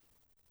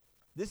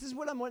 This is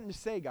what I'm wanting to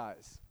say,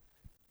 guys.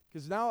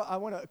 Because now I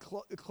want to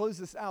close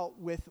this out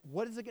with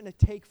what is it going to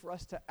take for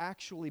us to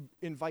actually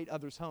invite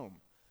others home?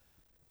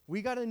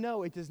 We got to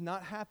know it does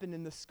not happen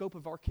in the scope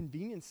of our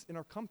convenience and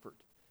our comfort.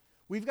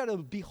 We've got to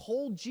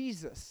behold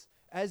Jesus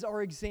as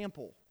our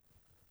example.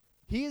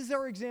 He is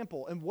our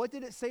example. And what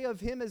did it say of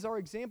him as our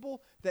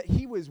example? That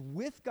he was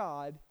with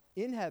God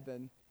in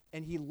heaven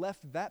and he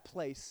left that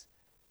place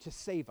to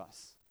save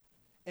us.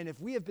 And if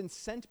we have been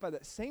sent by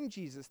that same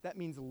Jesus, that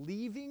means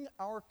leaving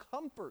our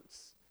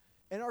comforts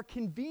and our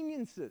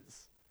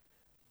conveniences.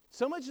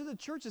 So much of the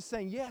church is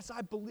saying, yes,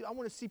 I believe, I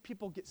want to see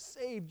people get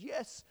saved.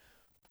 Yes,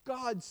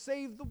 God,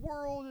 save the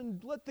world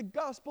and let the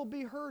gospel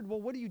be heard.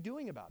 Well, what are you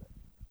doing about it?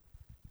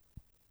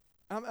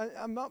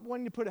 I'm not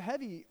wanting to put a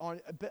heavy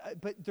on it,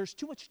 but there's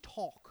too much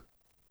talk.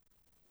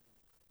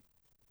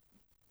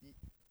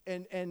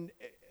 And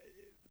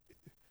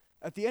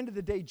at the end of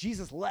the day,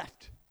 Jesus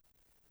left.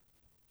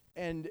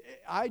 And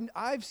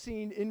I've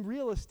seen in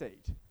real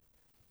estate,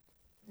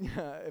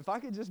 if I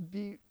could just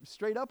be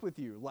straight up with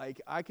you,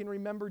 like I can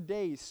remember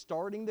days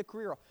starting the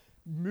career,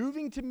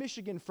 moving to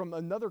Michigan from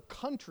another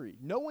country.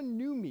 No one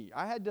knew me.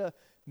 I had to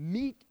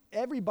meet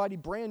everybody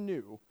brand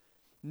new,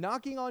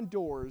 knocking on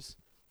doors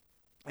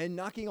and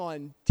knocking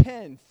on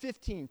 10,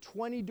 15,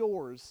 20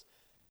 doors.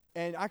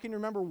 And I can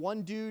remember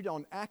one dude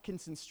on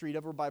Atkinson Street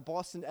over by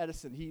Boston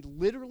Edison. He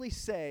literally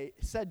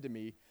said to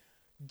me,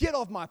 "Get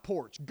off my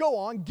porch. Go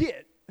on,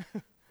 get."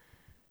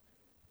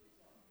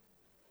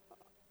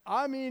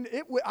 I mean,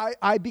 I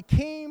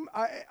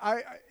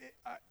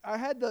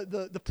had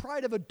the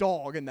pride of a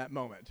dog in that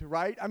moment,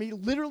 right? I mean, he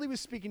literally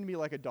was speaking to me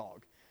like a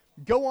dog.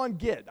 Go on,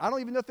 get. I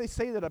don't even know if they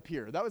say that up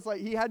here. That was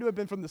like, he had to have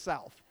been from the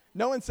South.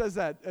 No one says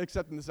that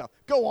except in the South.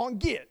 Go on,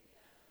 get.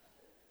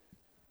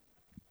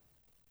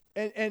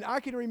 And I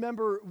can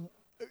remember,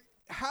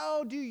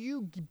 how do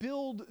you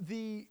build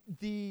the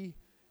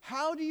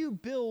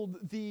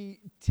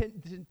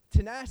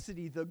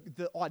tenacity,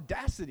 the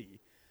audacity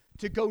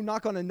to go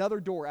knock on another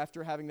door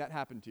after having that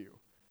happen to you?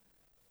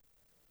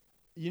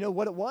 You know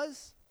what it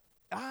was?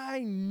 I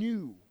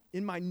knew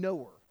in my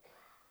knower,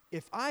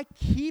 if I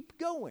keep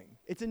going,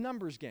 it's a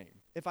numbers game.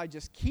 If I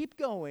just keep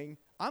going,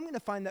 I'm going to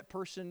find that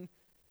person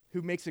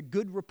who makes a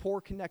good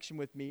rapport connection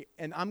with me,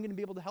 and I'm going to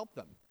be able to help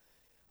them.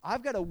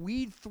 I've got to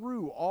weed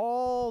through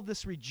all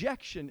this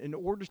rejection in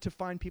order to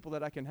find people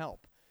that I can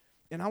help.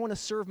 and I want to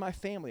serve my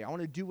family. I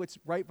want to do what's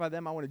right by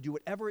them. I want to do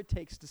whatever it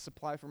takes to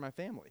supply for my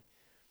family.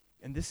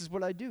 And this is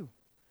what I do.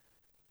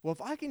 Well, if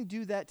I can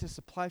do that to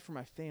supply for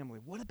my family,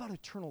 what about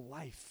eternal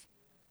life?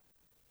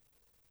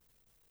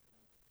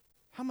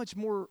 How much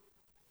more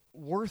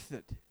worth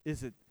it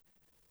is it?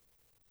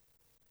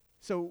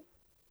 So,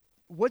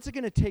 what's it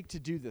going to take to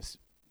do this,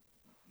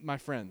 my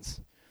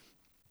friends?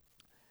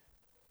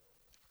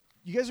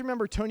 You guys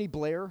remember Tony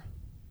Blair?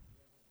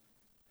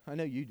 I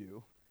know you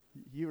do.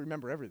 You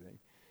remember everything.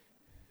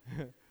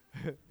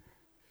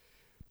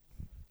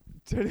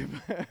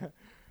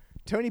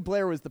 Tony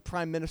Blair was the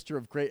Prime Minister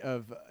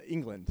of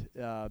England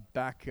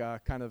back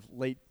kind of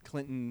late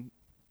Clinton,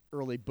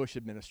 early Bush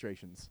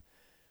administrations.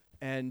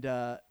 And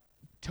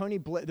Tony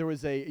Blair, there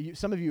was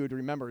some of you would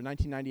remember, in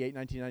 1998,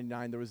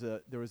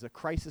 1999, there was a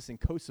crisis in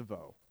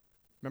Kosovo.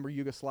 Remember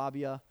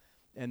Yugoslavia?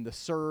 And the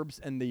Serbs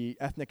and the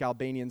ethnic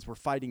Albanians were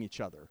fighting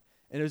each other.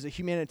 And it was a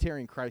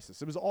humanitarian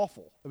crisis. It was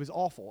awful. It was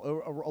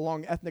awful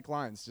along ethnic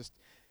lines,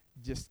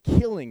 just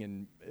killing,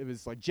 and it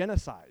was like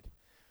genocide.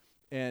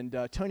 And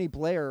Tony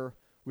Blair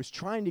was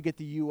trying to get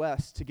the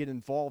U.S. to get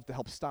involved to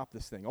help stop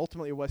this thing.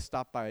 Ultimately, it was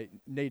stopped by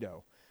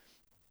NATO.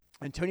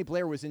 And Tony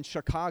Blair was in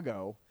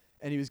Chicago,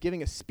 and he was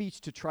giving a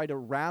speech to try to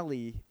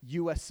rally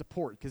U.S.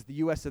 support, because the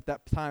U.S. at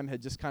that time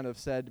had just kind of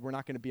said, we're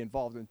not going to be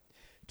involved. And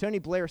Tony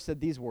Blair said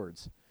these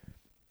words.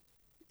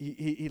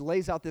 He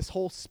lays out this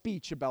whole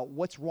speech about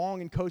what's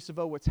wrong in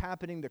Kosovo, what's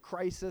happening, the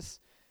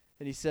crisis,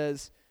 and he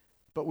says,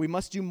 but we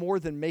must do more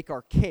than make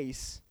our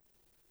case.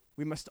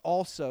 We must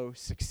also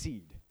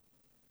succeed.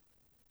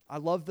 I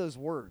love those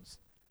words.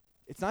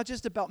 It's not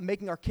just about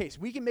making our case.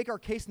 We can make our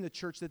case in the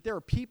church that there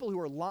are people who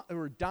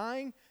are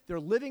dying,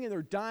 they're living and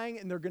they're dying,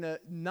 and they're going to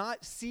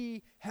not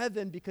see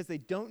heaven because they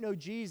don't know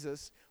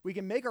Jesus. We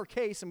can make our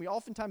case, and we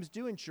oftentimes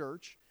do in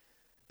church,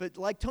 but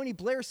like Tony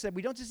Blair said,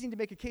 we don't just need to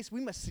make a case,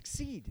 we must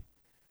succeed.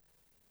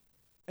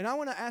 And I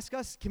want to ask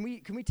us, can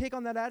we take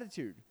on that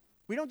attitude?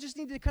 We don't just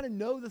need to kind of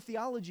know the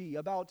theology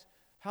about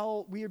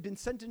how we have been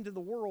sent into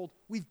the world.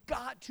 We've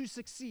got to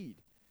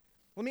succeed.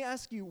 Let me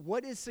ask you,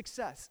 what is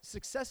success?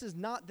 Success is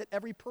not that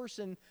every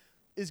person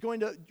is going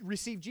to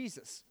receive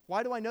Jesus.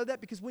 Why do I know that?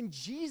 Because when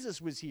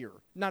Jesus was here,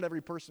 not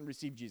every person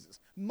received Jesus.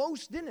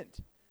 Most didn't.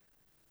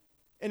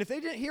 And if they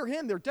didn't hear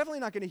him, they're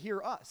definitely not going to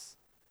hear us.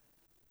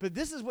 But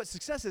this is what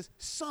success is.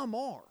 Some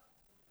are.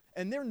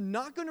 And they're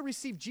not going to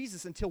receive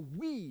Jesus until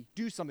we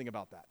do something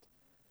about that.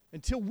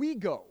 Until we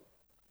go.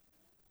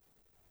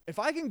 If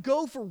I can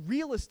go for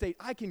real estate,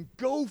 I can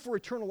go for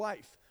eternal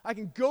life. I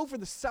can go for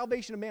the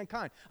salvation of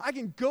mankind. I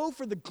can go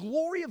for the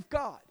glory of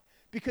God.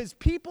 Because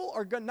people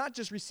are going to not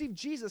just receive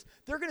Jesus,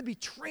 they're going to be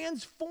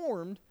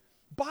transformed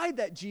by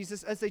that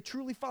Jesus as they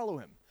truly follow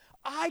him.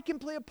 I can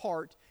play a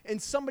part in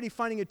somebody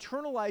finding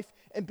eternal life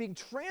and being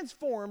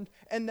transformed,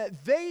 and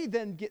that they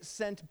then get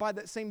sent by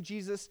that same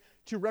Jesus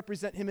to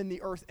represent him in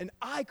the earth. And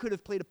I could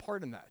have played a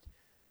part in that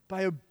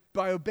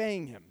by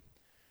obeying him.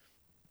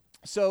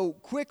 So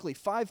quickly,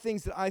 5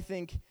 things that I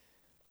think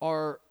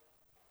are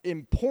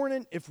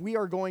important if we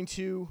are going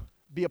to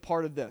be a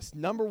part of this.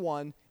 Number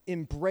 1,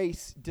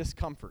 embrace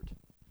discomfort.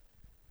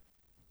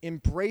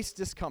 Embrace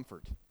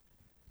discomfort.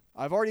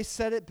 I've already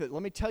said it, but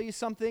let me tell you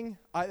something.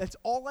 That's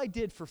all I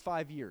did for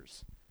 5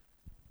 years,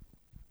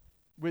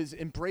 was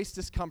embrace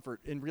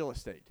discomfort in real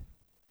estate.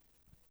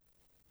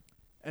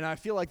 And I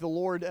feel like the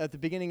Lord, at the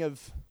beginning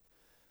of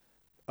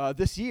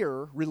this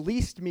year,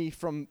 released me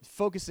from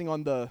focusing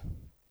on the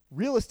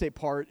real estate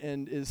part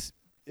and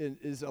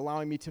is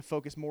allowing me to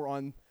focus more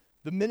on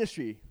the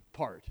ministry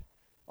part.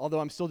 Although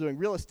I'm still doing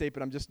real estate,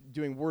 but I'm just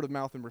doing word of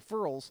mouth and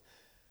referrals.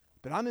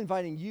 But I'm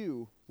inviting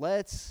you,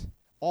 let's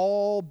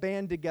all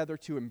band together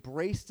to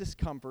embrace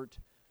discomfort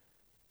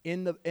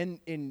in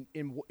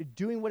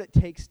doing what it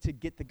takes to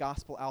get the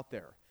gospel out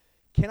there.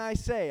 Can I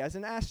say, as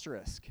an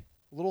asterisk,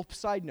 a little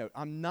side note,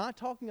 I'm not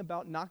talking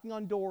about knocking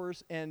on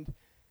doors, and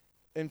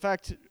in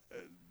fact,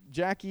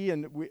 Jackie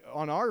and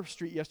on our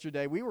street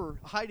yesterday, we were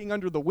hiding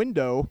under the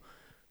window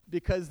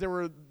because there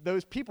were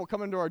those people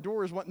coming to our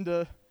doors wanting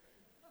to,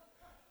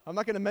 I'm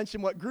not going to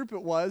mention what group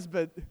it was,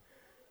 but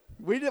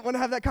we didn't want to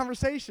have that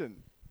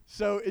conversation.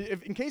 So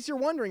in case you're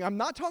wondering, I'm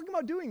not talking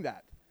about doing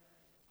that.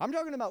 I'm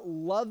talking about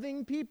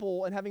loving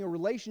people and having a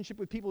relationship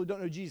with people who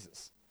don't know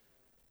Jesus.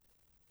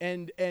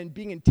 And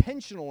being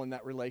intentional in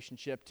that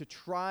relationship to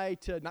try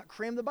to not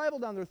cram the Bible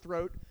down their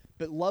throat,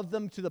 but love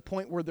them to the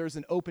point where there's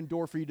an open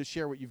door for you to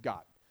share what you've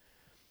got.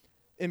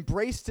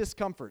 Embrace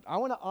discomfort. I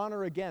want to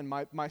honor again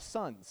my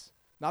sons.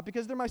 Not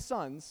because they're my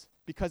sons,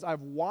 because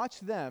I've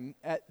watched them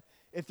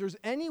if there's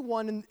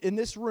anyone in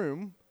this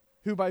room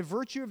who by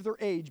virtue of their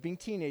age, being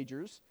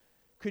teenagers,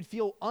 could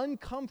feel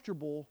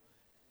uncomfortable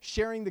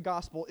sharing the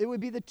gospel, it would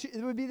be the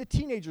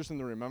teenagers in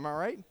the room. Am I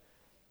right?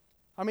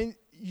 I mean,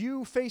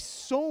 you face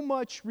so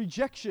much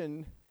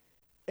rejection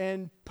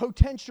and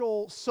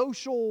potential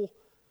social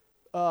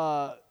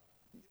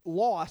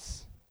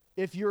loss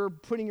if you're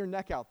putting your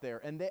neck out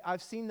there. And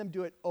I've seen them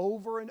do it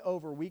over and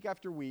over, week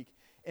after week,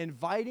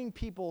 inviting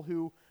people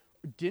who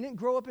didn't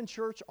grow up in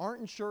church,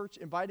 aren't in church,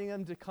 inviting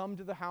them to come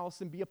to the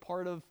house and be a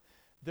part of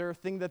their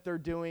thing that they're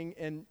doing,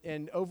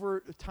 and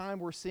over time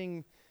we're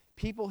seeing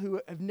people who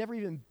have never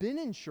even been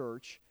in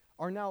church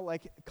are now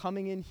like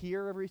coming in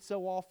here every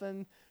so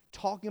often,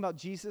 talking about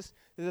Jesus.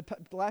 The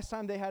last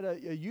time they had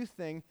a youth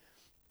thing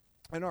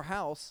in our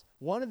house,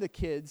 one of the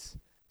kids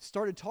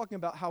started talking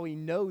about how he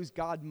knows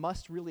God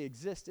must really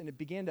exist, and it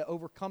began to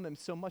overcome him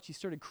so much he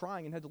started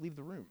crying and had to leave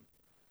the room.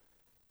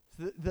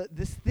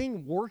 This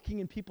thing working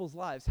in people's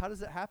lives, how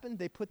does it happen?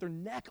 They put their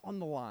neck on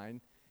the line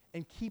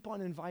and keep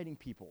on inviting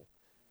people.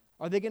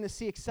 Are they going to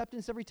see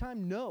acceptance every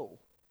time? No.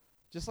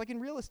 Just like in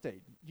real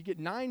estate. You get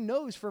 9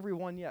 no's for every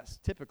 1 yes,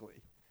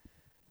 typically.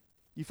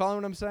 You follow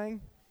what I'm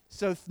saying?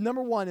 So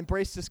number 1,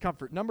 embrace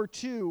discomfort. Number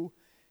 2,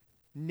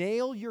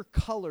 nail your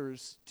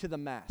colors to the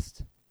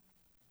mast.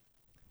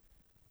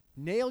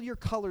 Nail your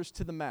colors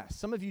to the mast.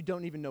 Some of you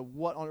don't even know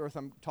what on earth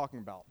I'm talking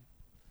about.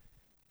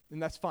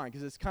 And that's fine,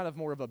 because it's kind of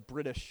more of a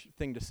British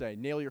thing to say.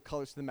 Nail your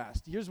colors to the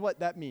mast. Here's what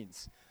that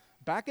means.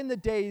 Back in the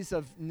days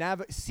of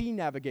sea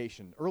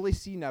navigation, early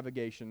sea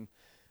navigation,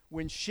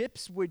 when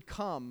ships would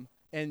come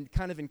and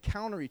kind of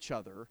encounter each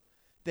other,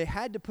 they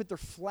had to put their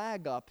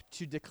flag up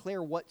to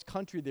declare what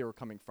country they were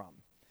coming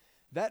from.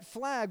 That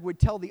flag would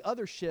tell the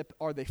other ship,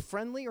 are they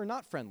friendly or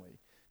not friendly?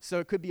 So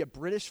it could be a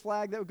British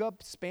flag that would go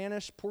up,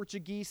 Spanish,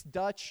 Portuguese,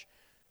 Dutch.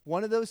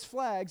 One of those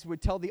flags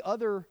would tell the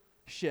other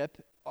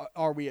ship,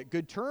 are we at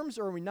good terms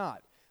or are we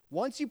not?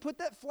 Once you put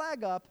that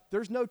flag up,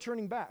 there's no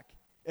turning back.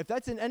 If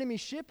that's an enemy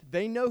ship,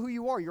 they know who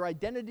you are. Your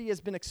identity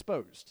has been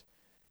exposed.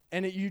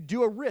 And you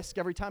do a risk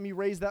every time you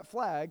raise that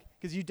flag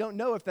because you don't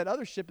know if that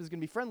other ship is going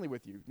to be friendly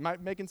with you. Am I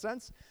making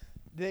sense?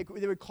 They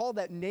would call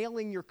that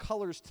nailing your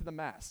colors to the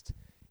mast.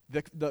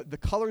 The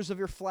colors of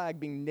your flag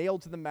being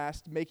nailed to the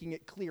mast, making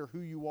it clear who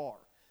you are.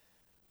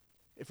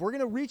 If we're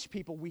going to reach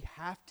people, we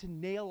have to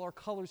nail our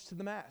colors to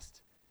the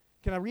mast.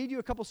 Can I read you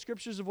a couple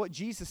scriptures of what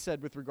Jesus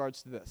said with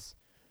regards to this?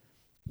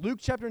 Luke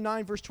chapter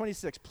 9, verse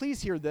 26.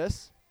 Please hear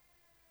this.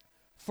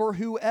 For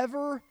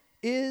whoever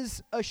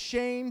is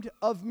ashamed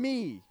of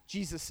me,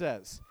 Jesus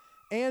says,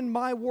 and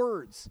my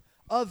words,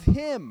 of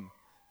him,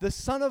 the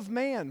Son of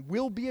Man,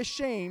 will be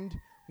ashamed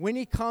when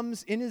he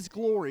comes in his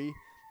glory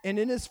and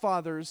in his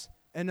Father's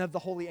and of the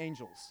holy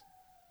angels.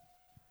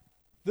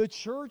 The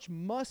church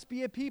must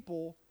be a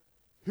people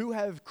who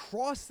have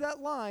crossed that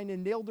line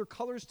and nailed their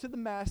colors to the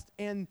mast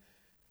and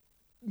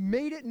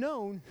made it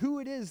known who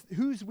it is,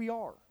 whose we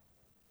are.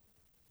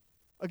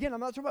 Again,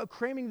 I'm not talking about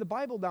cramming the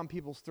Bible down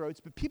people's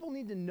throats, but people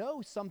need to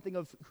know something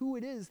of who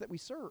it is that we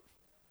serve.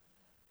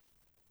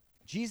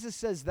 Jesus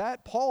says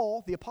that.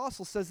 Paul, the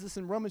apostle, says this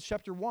in Romans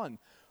chapter 1.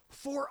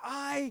 For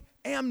I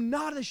am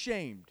not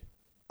ashamed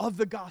of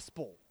the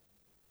gospel.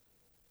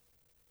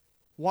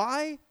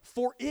 Why?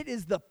 For it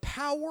is the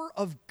power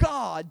of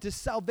God to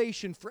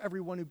salvation for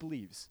everyone who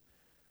believes.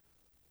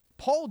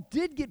 Paul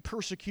did get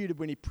persecuted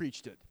when he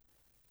preached it.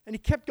 And he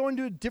kept going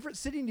to a different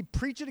city and he'd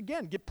preach it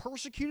again, get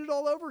persecuted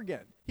all over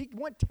again. He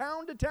went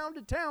town to town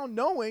to town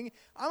knowing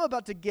I'm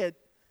about to get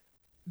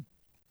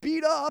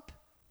beat up,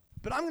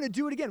 but I'm going to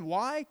do it again.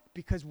 Why?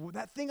 Because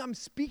that thing I'm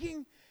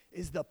speaking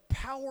is the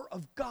power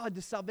of God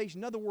to salvation.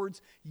 In other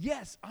words,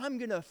 yes, I'm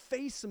going to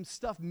face some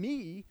stuff,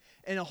 me,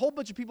 and a whole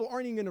bunch of people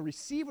aren't even going to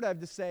receive what I have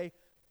to say,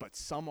 but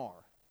some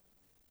are.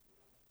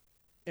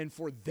 And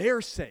for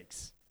their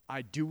sakes,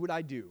 I do what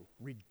I do,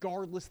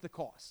 regardless the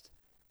cost.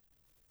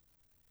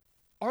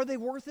 Are they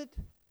worth it?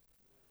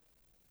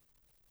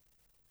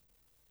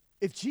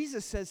 If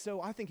Jesus says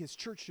so, I think his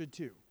church should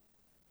too.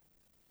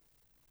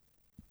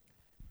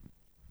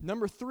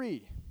 Number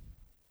 3.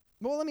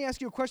 Well, let me ask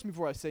you a question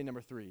before I say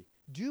number 3.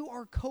 Do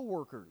our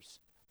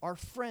coworkers, our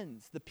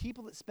friends, the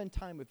people that spend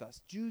time with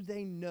us, do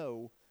they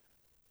know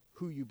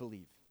who you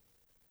believe?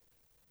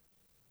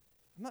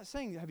 I'm not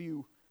saying have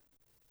you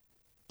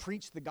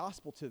preached the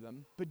gospel to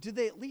them, but do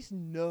they at least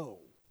know?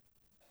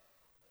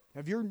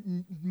 Have your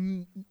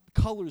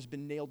colors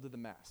been nailed to the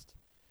mast?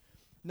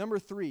 Number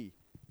 3,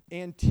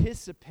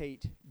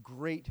 anticipate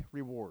great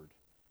reward.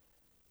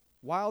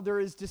 While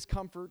there is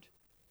discomfort,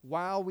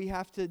 while we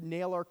have to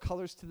nail our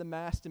colors to the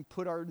mast and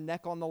put our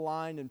neck on the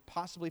line and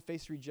possibly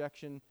face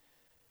rejection,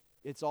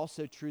 it's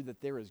also true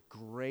that there is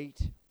great,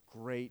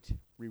 great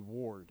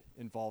reward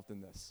involved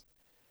in this.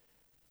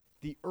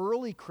 The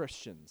early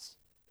Christians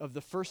of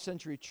the first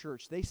century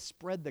church, they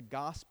spread the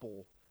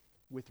gospel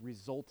with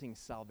resulting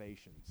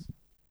salvations.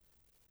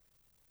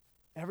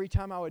 Every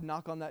time I would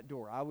knock on that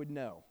door, I would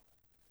know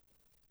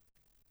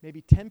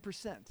maybe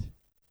 10%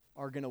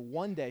 are going to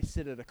one day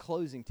sit at a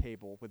closing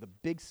table with a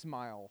big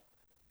smile,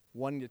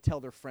 wanting to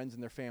tell their friends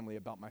and their family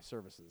about my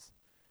services.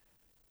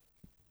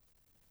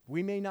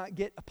 We may not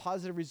get a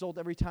positive result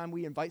every time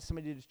we invite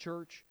somebody to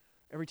church,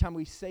 every time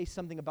we say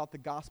something about the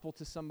gospel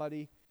to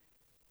somebody.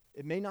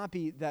 It may not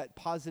be that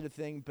positive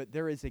thing, but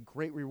there is a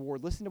great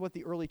reward. Listen to what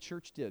the early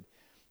church did.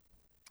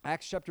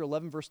 Acts chapter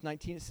 11, verse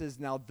 19, it says,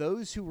 "Now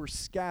those who were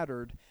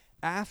scattered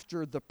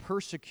after the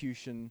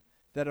persecution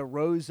that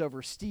arose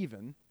over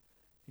Stephen,"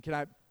 can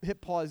I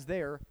hit pause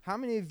there? How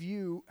many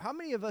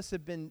of us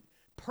have been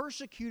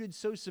persecuted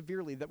so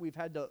severely that we've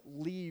had to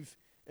leave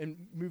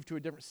and move to a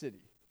different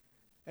city?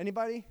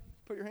 Anybody?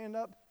 Put your hand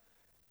up.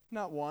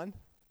 Not one.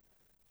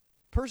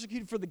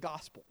 Persecuted for the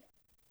gospel.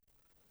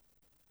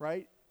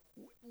 Right?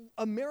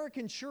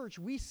 American church,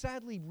 we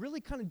sadly really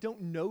kind of don't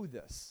know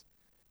this.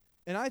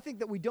 And I think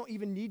that we don't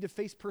even need to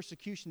face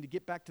persecution to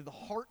get back to the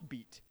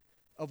heartbeat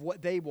of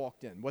what they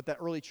walked in, what that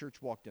early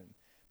church walked in.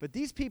 But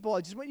these people,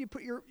 I just want you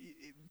to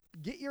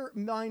get your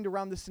mind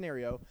around the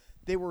scenario.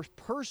 They were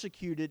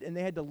persecuted and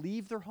they had to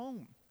leave their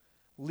home.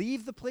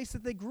 Leave the place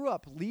that they grew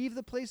up. Leave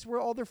the place where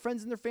all their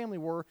friends and their family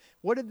were.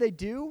 What did they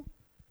do?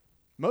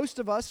 Most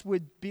of us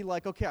would be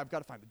like, okay, I've got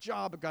to find a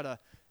job.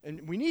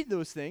 And we need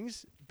those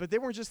things. But they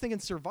weren't just thinking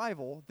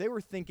survival. They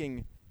were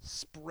thinking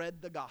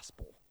spread the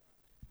gospel.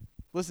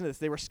 Listen to this.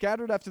 They were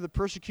scattered after the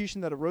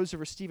persecution that arose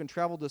over Stephen,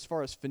 traveled as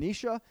far as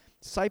Phoenicia,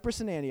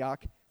 Cyprus, and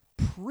Antioch,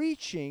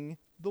 preaching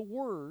the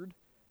word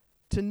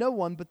to no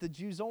one but the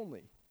Jews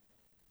only.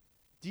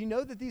 Do you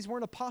know that these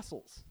weren't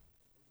apostles?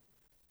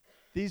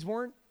 These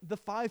weren't the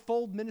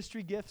fivefold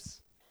ministry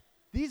gifts.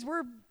 These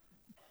were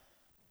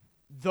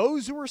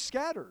those who were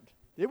scattered.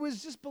 It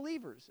was just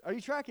believers. Are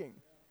you tracking?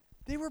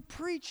 They were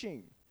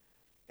preaching.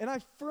 And I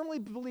firmly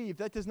believe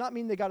that does not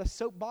mean they got a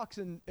soapbox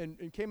and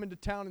came into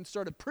town and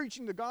started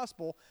preaching the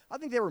gospel. I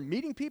think they were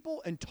meeting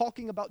people and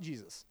talking about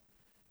Jesus.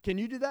 Can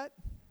you do that?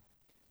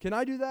 Can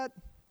I do that?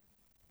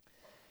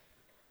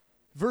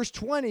 Verse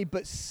 20,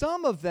 but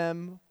some of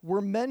them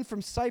were men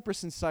from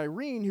Cyprus and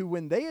Cyrene who,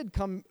 when they had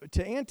come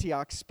to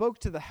Antioch, spoke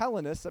to the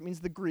Hellenists, that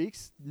means the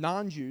Greeks,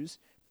 non-Jews,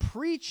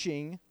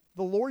 preaching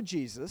the Lord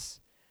Jesus,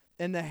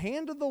 and the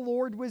hand of the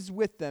Lord was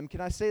with them.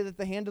 Can I say that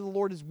the hand of the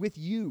Lord is with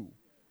you?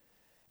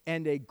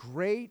 And a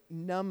great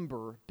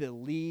number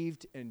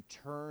believed and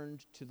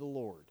turned to the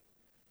Lord.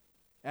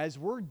 As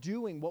we're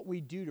doing what we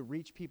do to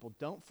reach people,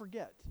 don't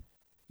forget,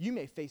 you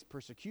may face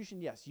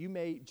persecution, yes. You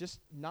may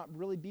just not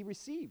really be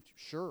received,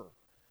 sure.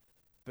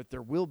 But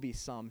there will be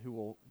some who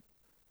will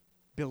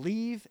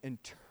believe and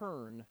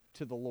turn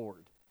to the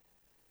Lord.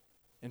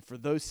 And for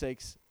their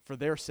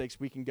sakes,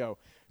 we can go.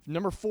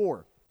 Number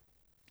 4,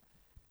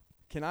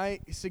 can I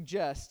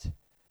suggest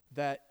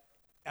that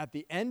at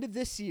the end of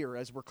this year,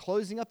 as we're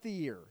closing up the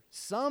year,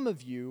 some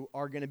of you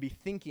are going to be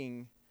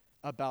thinking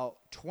about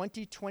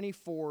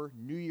 2024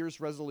 New Year's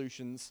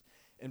resolutions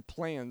and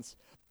plans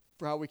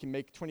for how we can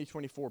make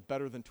 2024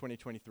 better than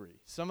 2023.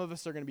 Some of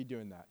us are going to be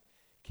doing that.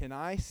 Can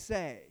I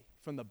say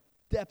from the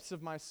depths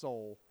of my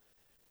soul,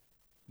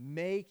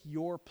 make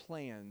your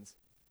plans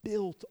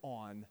built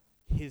on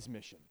his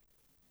mission.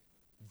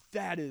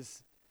 That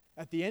is,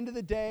 at the end of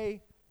the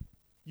day,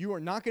 you are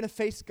not going to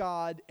face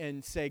God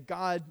and say,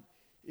 God,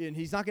 and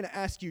he's not going to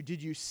ask you,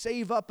 did you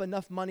save up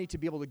enough money to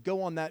be able to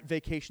go on that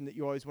vacation that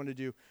you always want to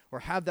do, or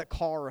have that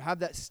car, or have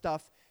that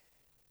stuff?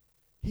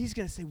 He's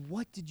going to say,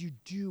 what did you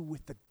do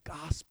with the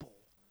gospel,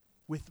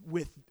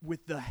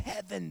 with the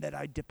heaven that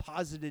I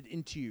deposited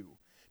into you?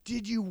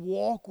 Did you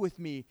walk with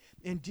me,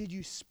 and did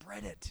you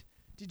spread it?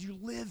 Did you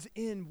live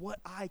in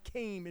what I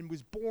came and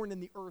was born in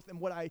the earth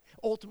and what I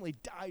ultimately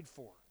died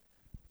for?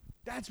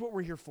 That's what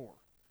we're here for.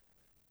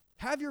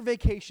 Have your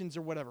vacations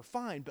or whatever,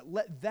 fine, but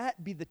let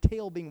that be the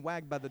tail being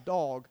wagged by the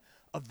dog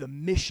of the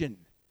mission.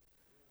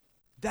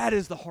 That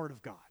is the heart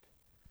of God.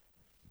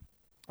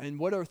 And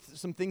what are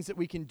some things that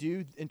we can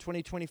do in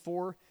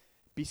 2024?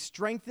 Be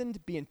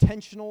strengthened, be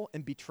intentional,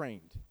 and be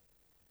trained.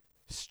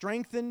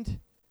 Strengthened.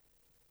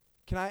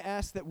 Can I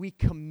ask that we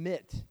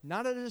commit,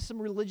 not as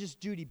some religious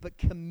duty, but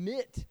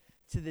commit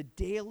to the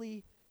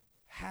daily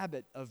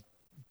habit of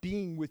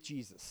being with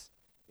Jesus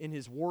in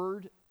his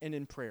word and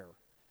in prayer.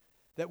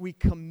 That we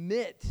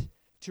commit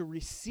to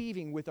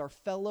receiving with our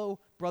fellow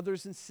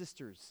brothers and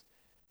sisters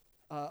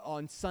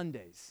on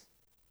Sundays.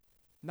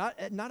 Not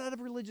out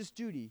of religious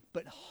duty,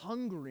 but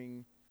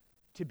hungering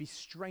to be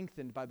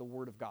strengthened by the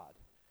word of God.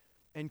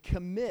 And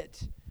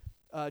commit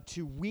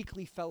to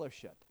weekly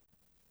fellowship,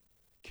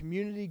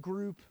 community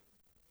group,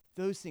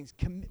 those things.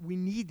 We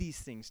need these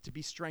things to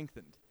be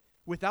strengthened.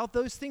 Without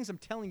those things, I'm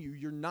telling you,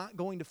 you're not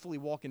going to fully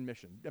walk in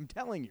mission. I'm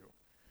telling you.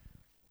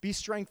 Be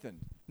strengthened.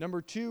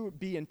 Number 2,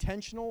 be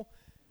intentional.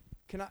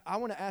 I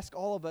want to ask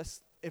all of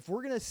us, if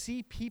we're going to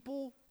see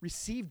people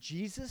receive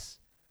Jesus,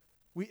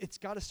 it's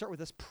got to start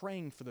with us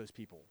praying for those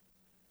people.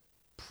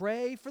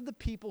 Pray for the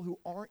people who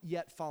aren't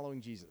yet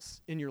following Jesus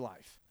in your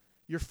life.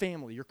 Your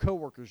family, your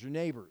coworkers, your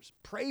neighbors.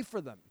 Pray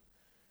for them.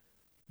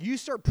 You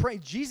start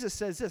praying. Jesus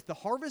says this, the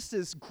harvest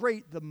is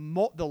great, the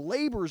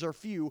laborers are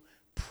few.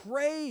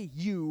 Pray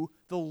you,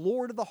 the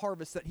Lord of the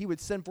harvest, that he would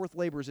send forth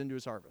laborers into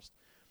his harvest.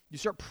 You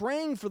start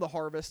praying for the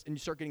harvest, and you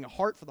start getting a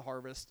heart for the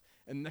harvest,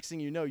 and the next thing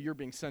you know, you're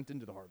being sent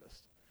into the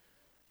harvest.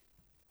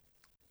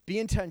 Be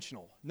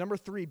intentional. Number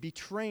 3, be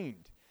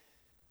trained.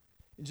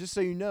 And just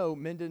so you know,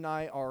 Minda and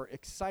I are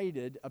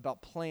excited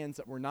about plans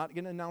that we're not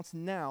going to announce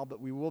now,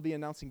 but we will be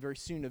announcing very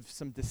soon, of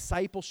some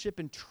discipleship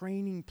and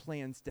training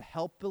plans to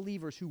help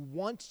believers who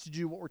want to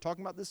do what we're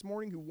talking about this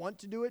morning, who want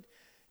to do it,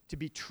 to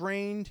be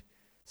trained.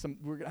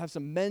 We're going to have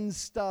some men's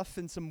stuff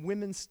and some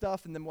women's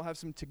stuff, and then we'll have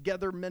some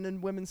together men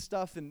and women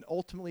stuff, and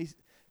ultimately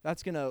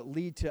that's going to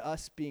lead to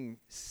us being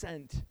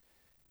sent,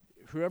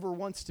 whoever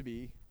wants to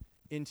be,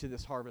 into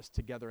this harvest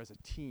together as a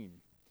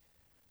team.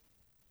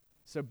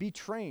 So be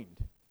trained.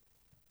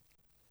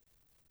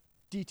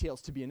 Details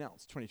to be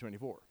announced,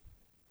 2024.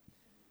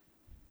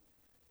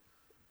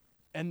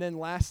 And then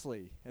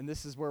lastly, and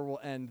this is where we'll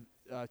end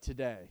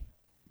today,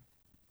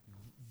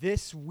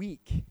 this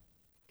week,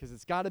 because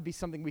it's got to be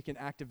something we can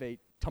activate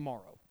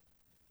tomorrow,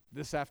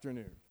 this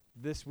afternoon,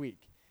 this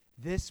week,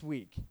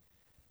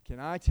 can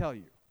I tell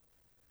you,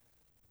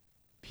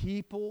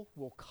 people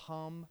will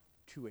come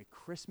to a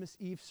Christmas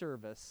Eve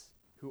service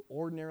who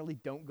ordinarily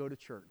don't go to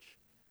church.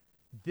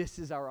 This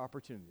is our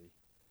opportunity.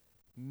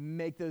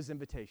 Make those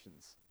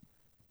invitations.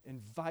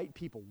 Invite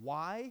people.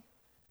 Why?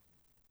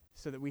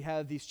 So that we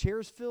have these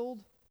chairs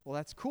filled? Well,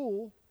 that's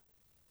cool.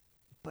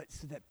 But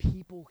so that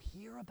people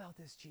hear about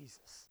this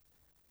Jesus.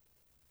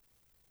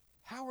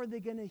 How are they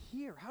going to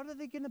hear? How are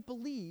they going to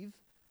believe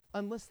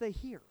unless they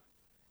hear?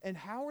 And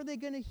how are they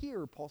going to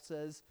hear, Paul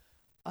says,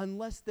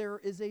 unless there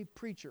is a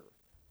preacher?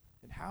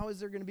 And how is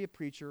there going to be a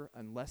preacher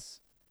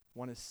unless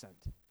one is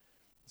sent?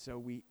 So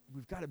we've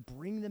got to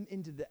bring them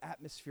into the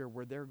atmosphere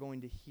where they're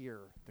going to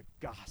hear the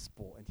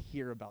gospel and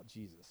hear about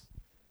Jesus.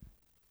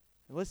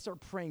 And let's start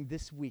praying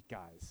this week,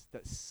 guys,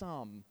 that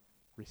some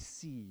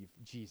receive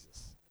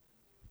Jesus.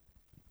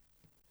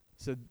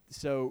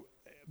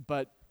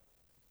 But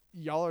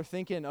y'all are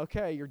thinking,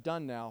 okay, you're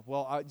done now.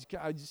 Well,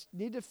 I just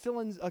need to fill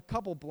in a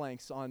couple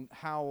blanks on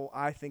how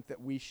I think that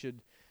we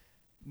should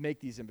make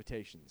these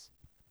invitations.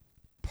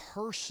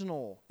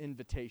 Personal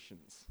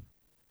invitations.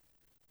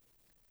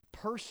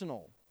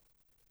 Personal.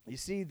 You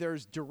see,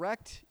 there's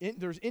indirect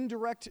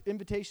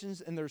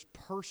invitations and there's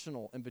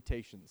personal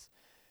invitations.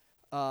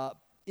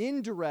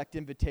 Indirect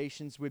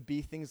invitations would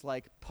be things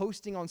like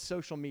posting on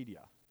social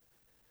media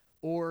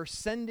or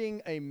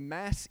sending a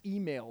mass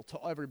email to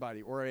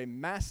everybody or a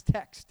mass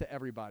text to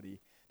everybody.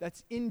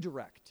 That's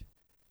indirect.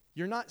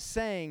 You're not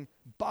saying,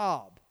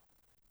 Bob,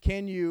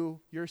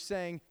 you're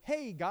saying,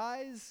 hey,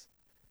 guys.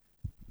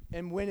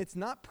 And when it's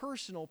not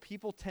personal,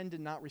 people tend to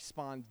not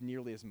respond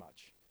nearly as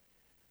much.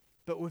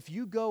 But if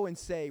you go and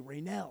say,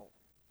 Raynell,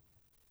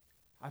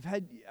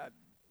 I'd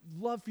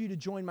love for you to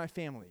join my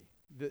family.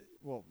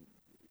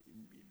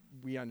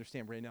 We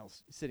understand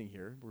Raynell's sitting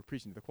here. We're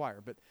preaching to the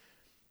choir. But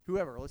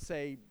whoever, let's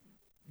say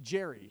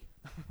Jerry,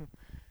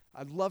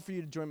 I'd love for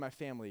you to join my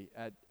family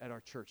at our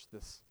church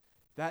that's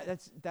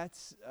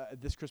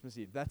this Christmas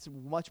Eve. That's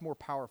much more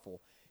powerful.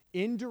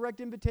 Indirect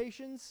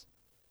invitations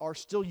are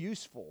still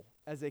useful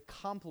as a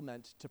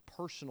complement to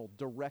personal,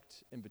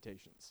 direct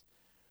invitations.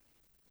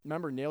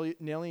 Remember,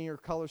 nailing your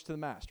colors to the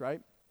mast,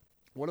 right?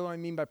 What do I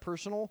mean by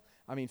personal?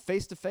 I mean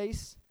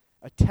face-to-face,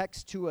 a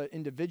text to an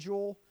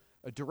individual,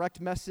 a direct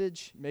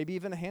message, maybe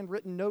even a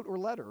handwritten note or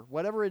letter,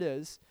 whatever it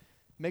is.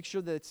 Make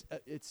sure that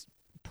it's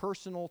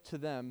personal to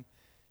them.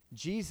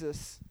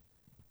 Jesus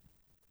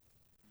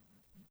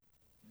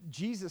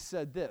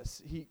said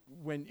this.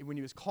 When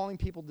he was calling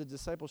people to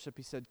discipleship,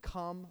 he said,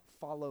 "Come,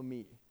 follow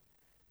me."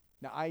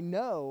 Now, I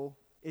know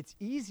it's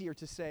easier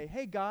to say,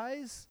 "Hey,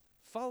 guys,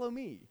 follow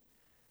me."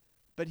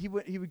 But he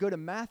would go to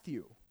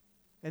Matthew,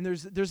 and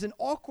there's an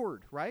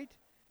awkward, right?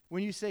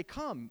 When you say,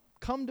 come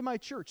to my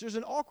church, there's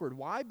an awkward.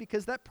 Why?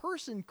 Because that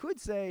person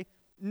could say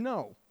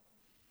no.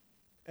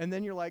 And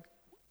then you're like,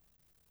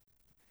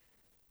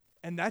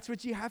 and that's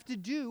what you have to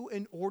do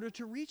in order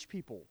to reach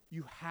people.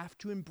 You have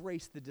to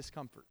embrace the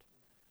discomfort.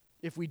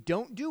 If we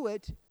don't do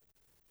it,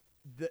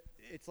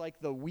 it's like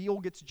the wheel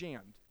gets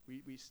jammed.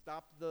 We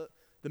stop the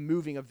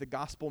moving of the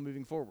gospel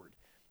moving forward.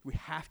 We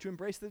have to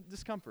embrace the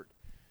discomfort.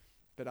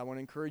 But I want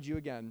to encourage you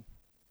again,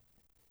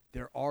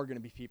 there are going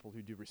to be people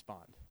who do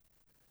respond.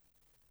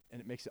 And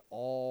it makes it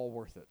all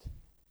worth it.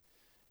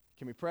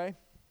 Can we pray?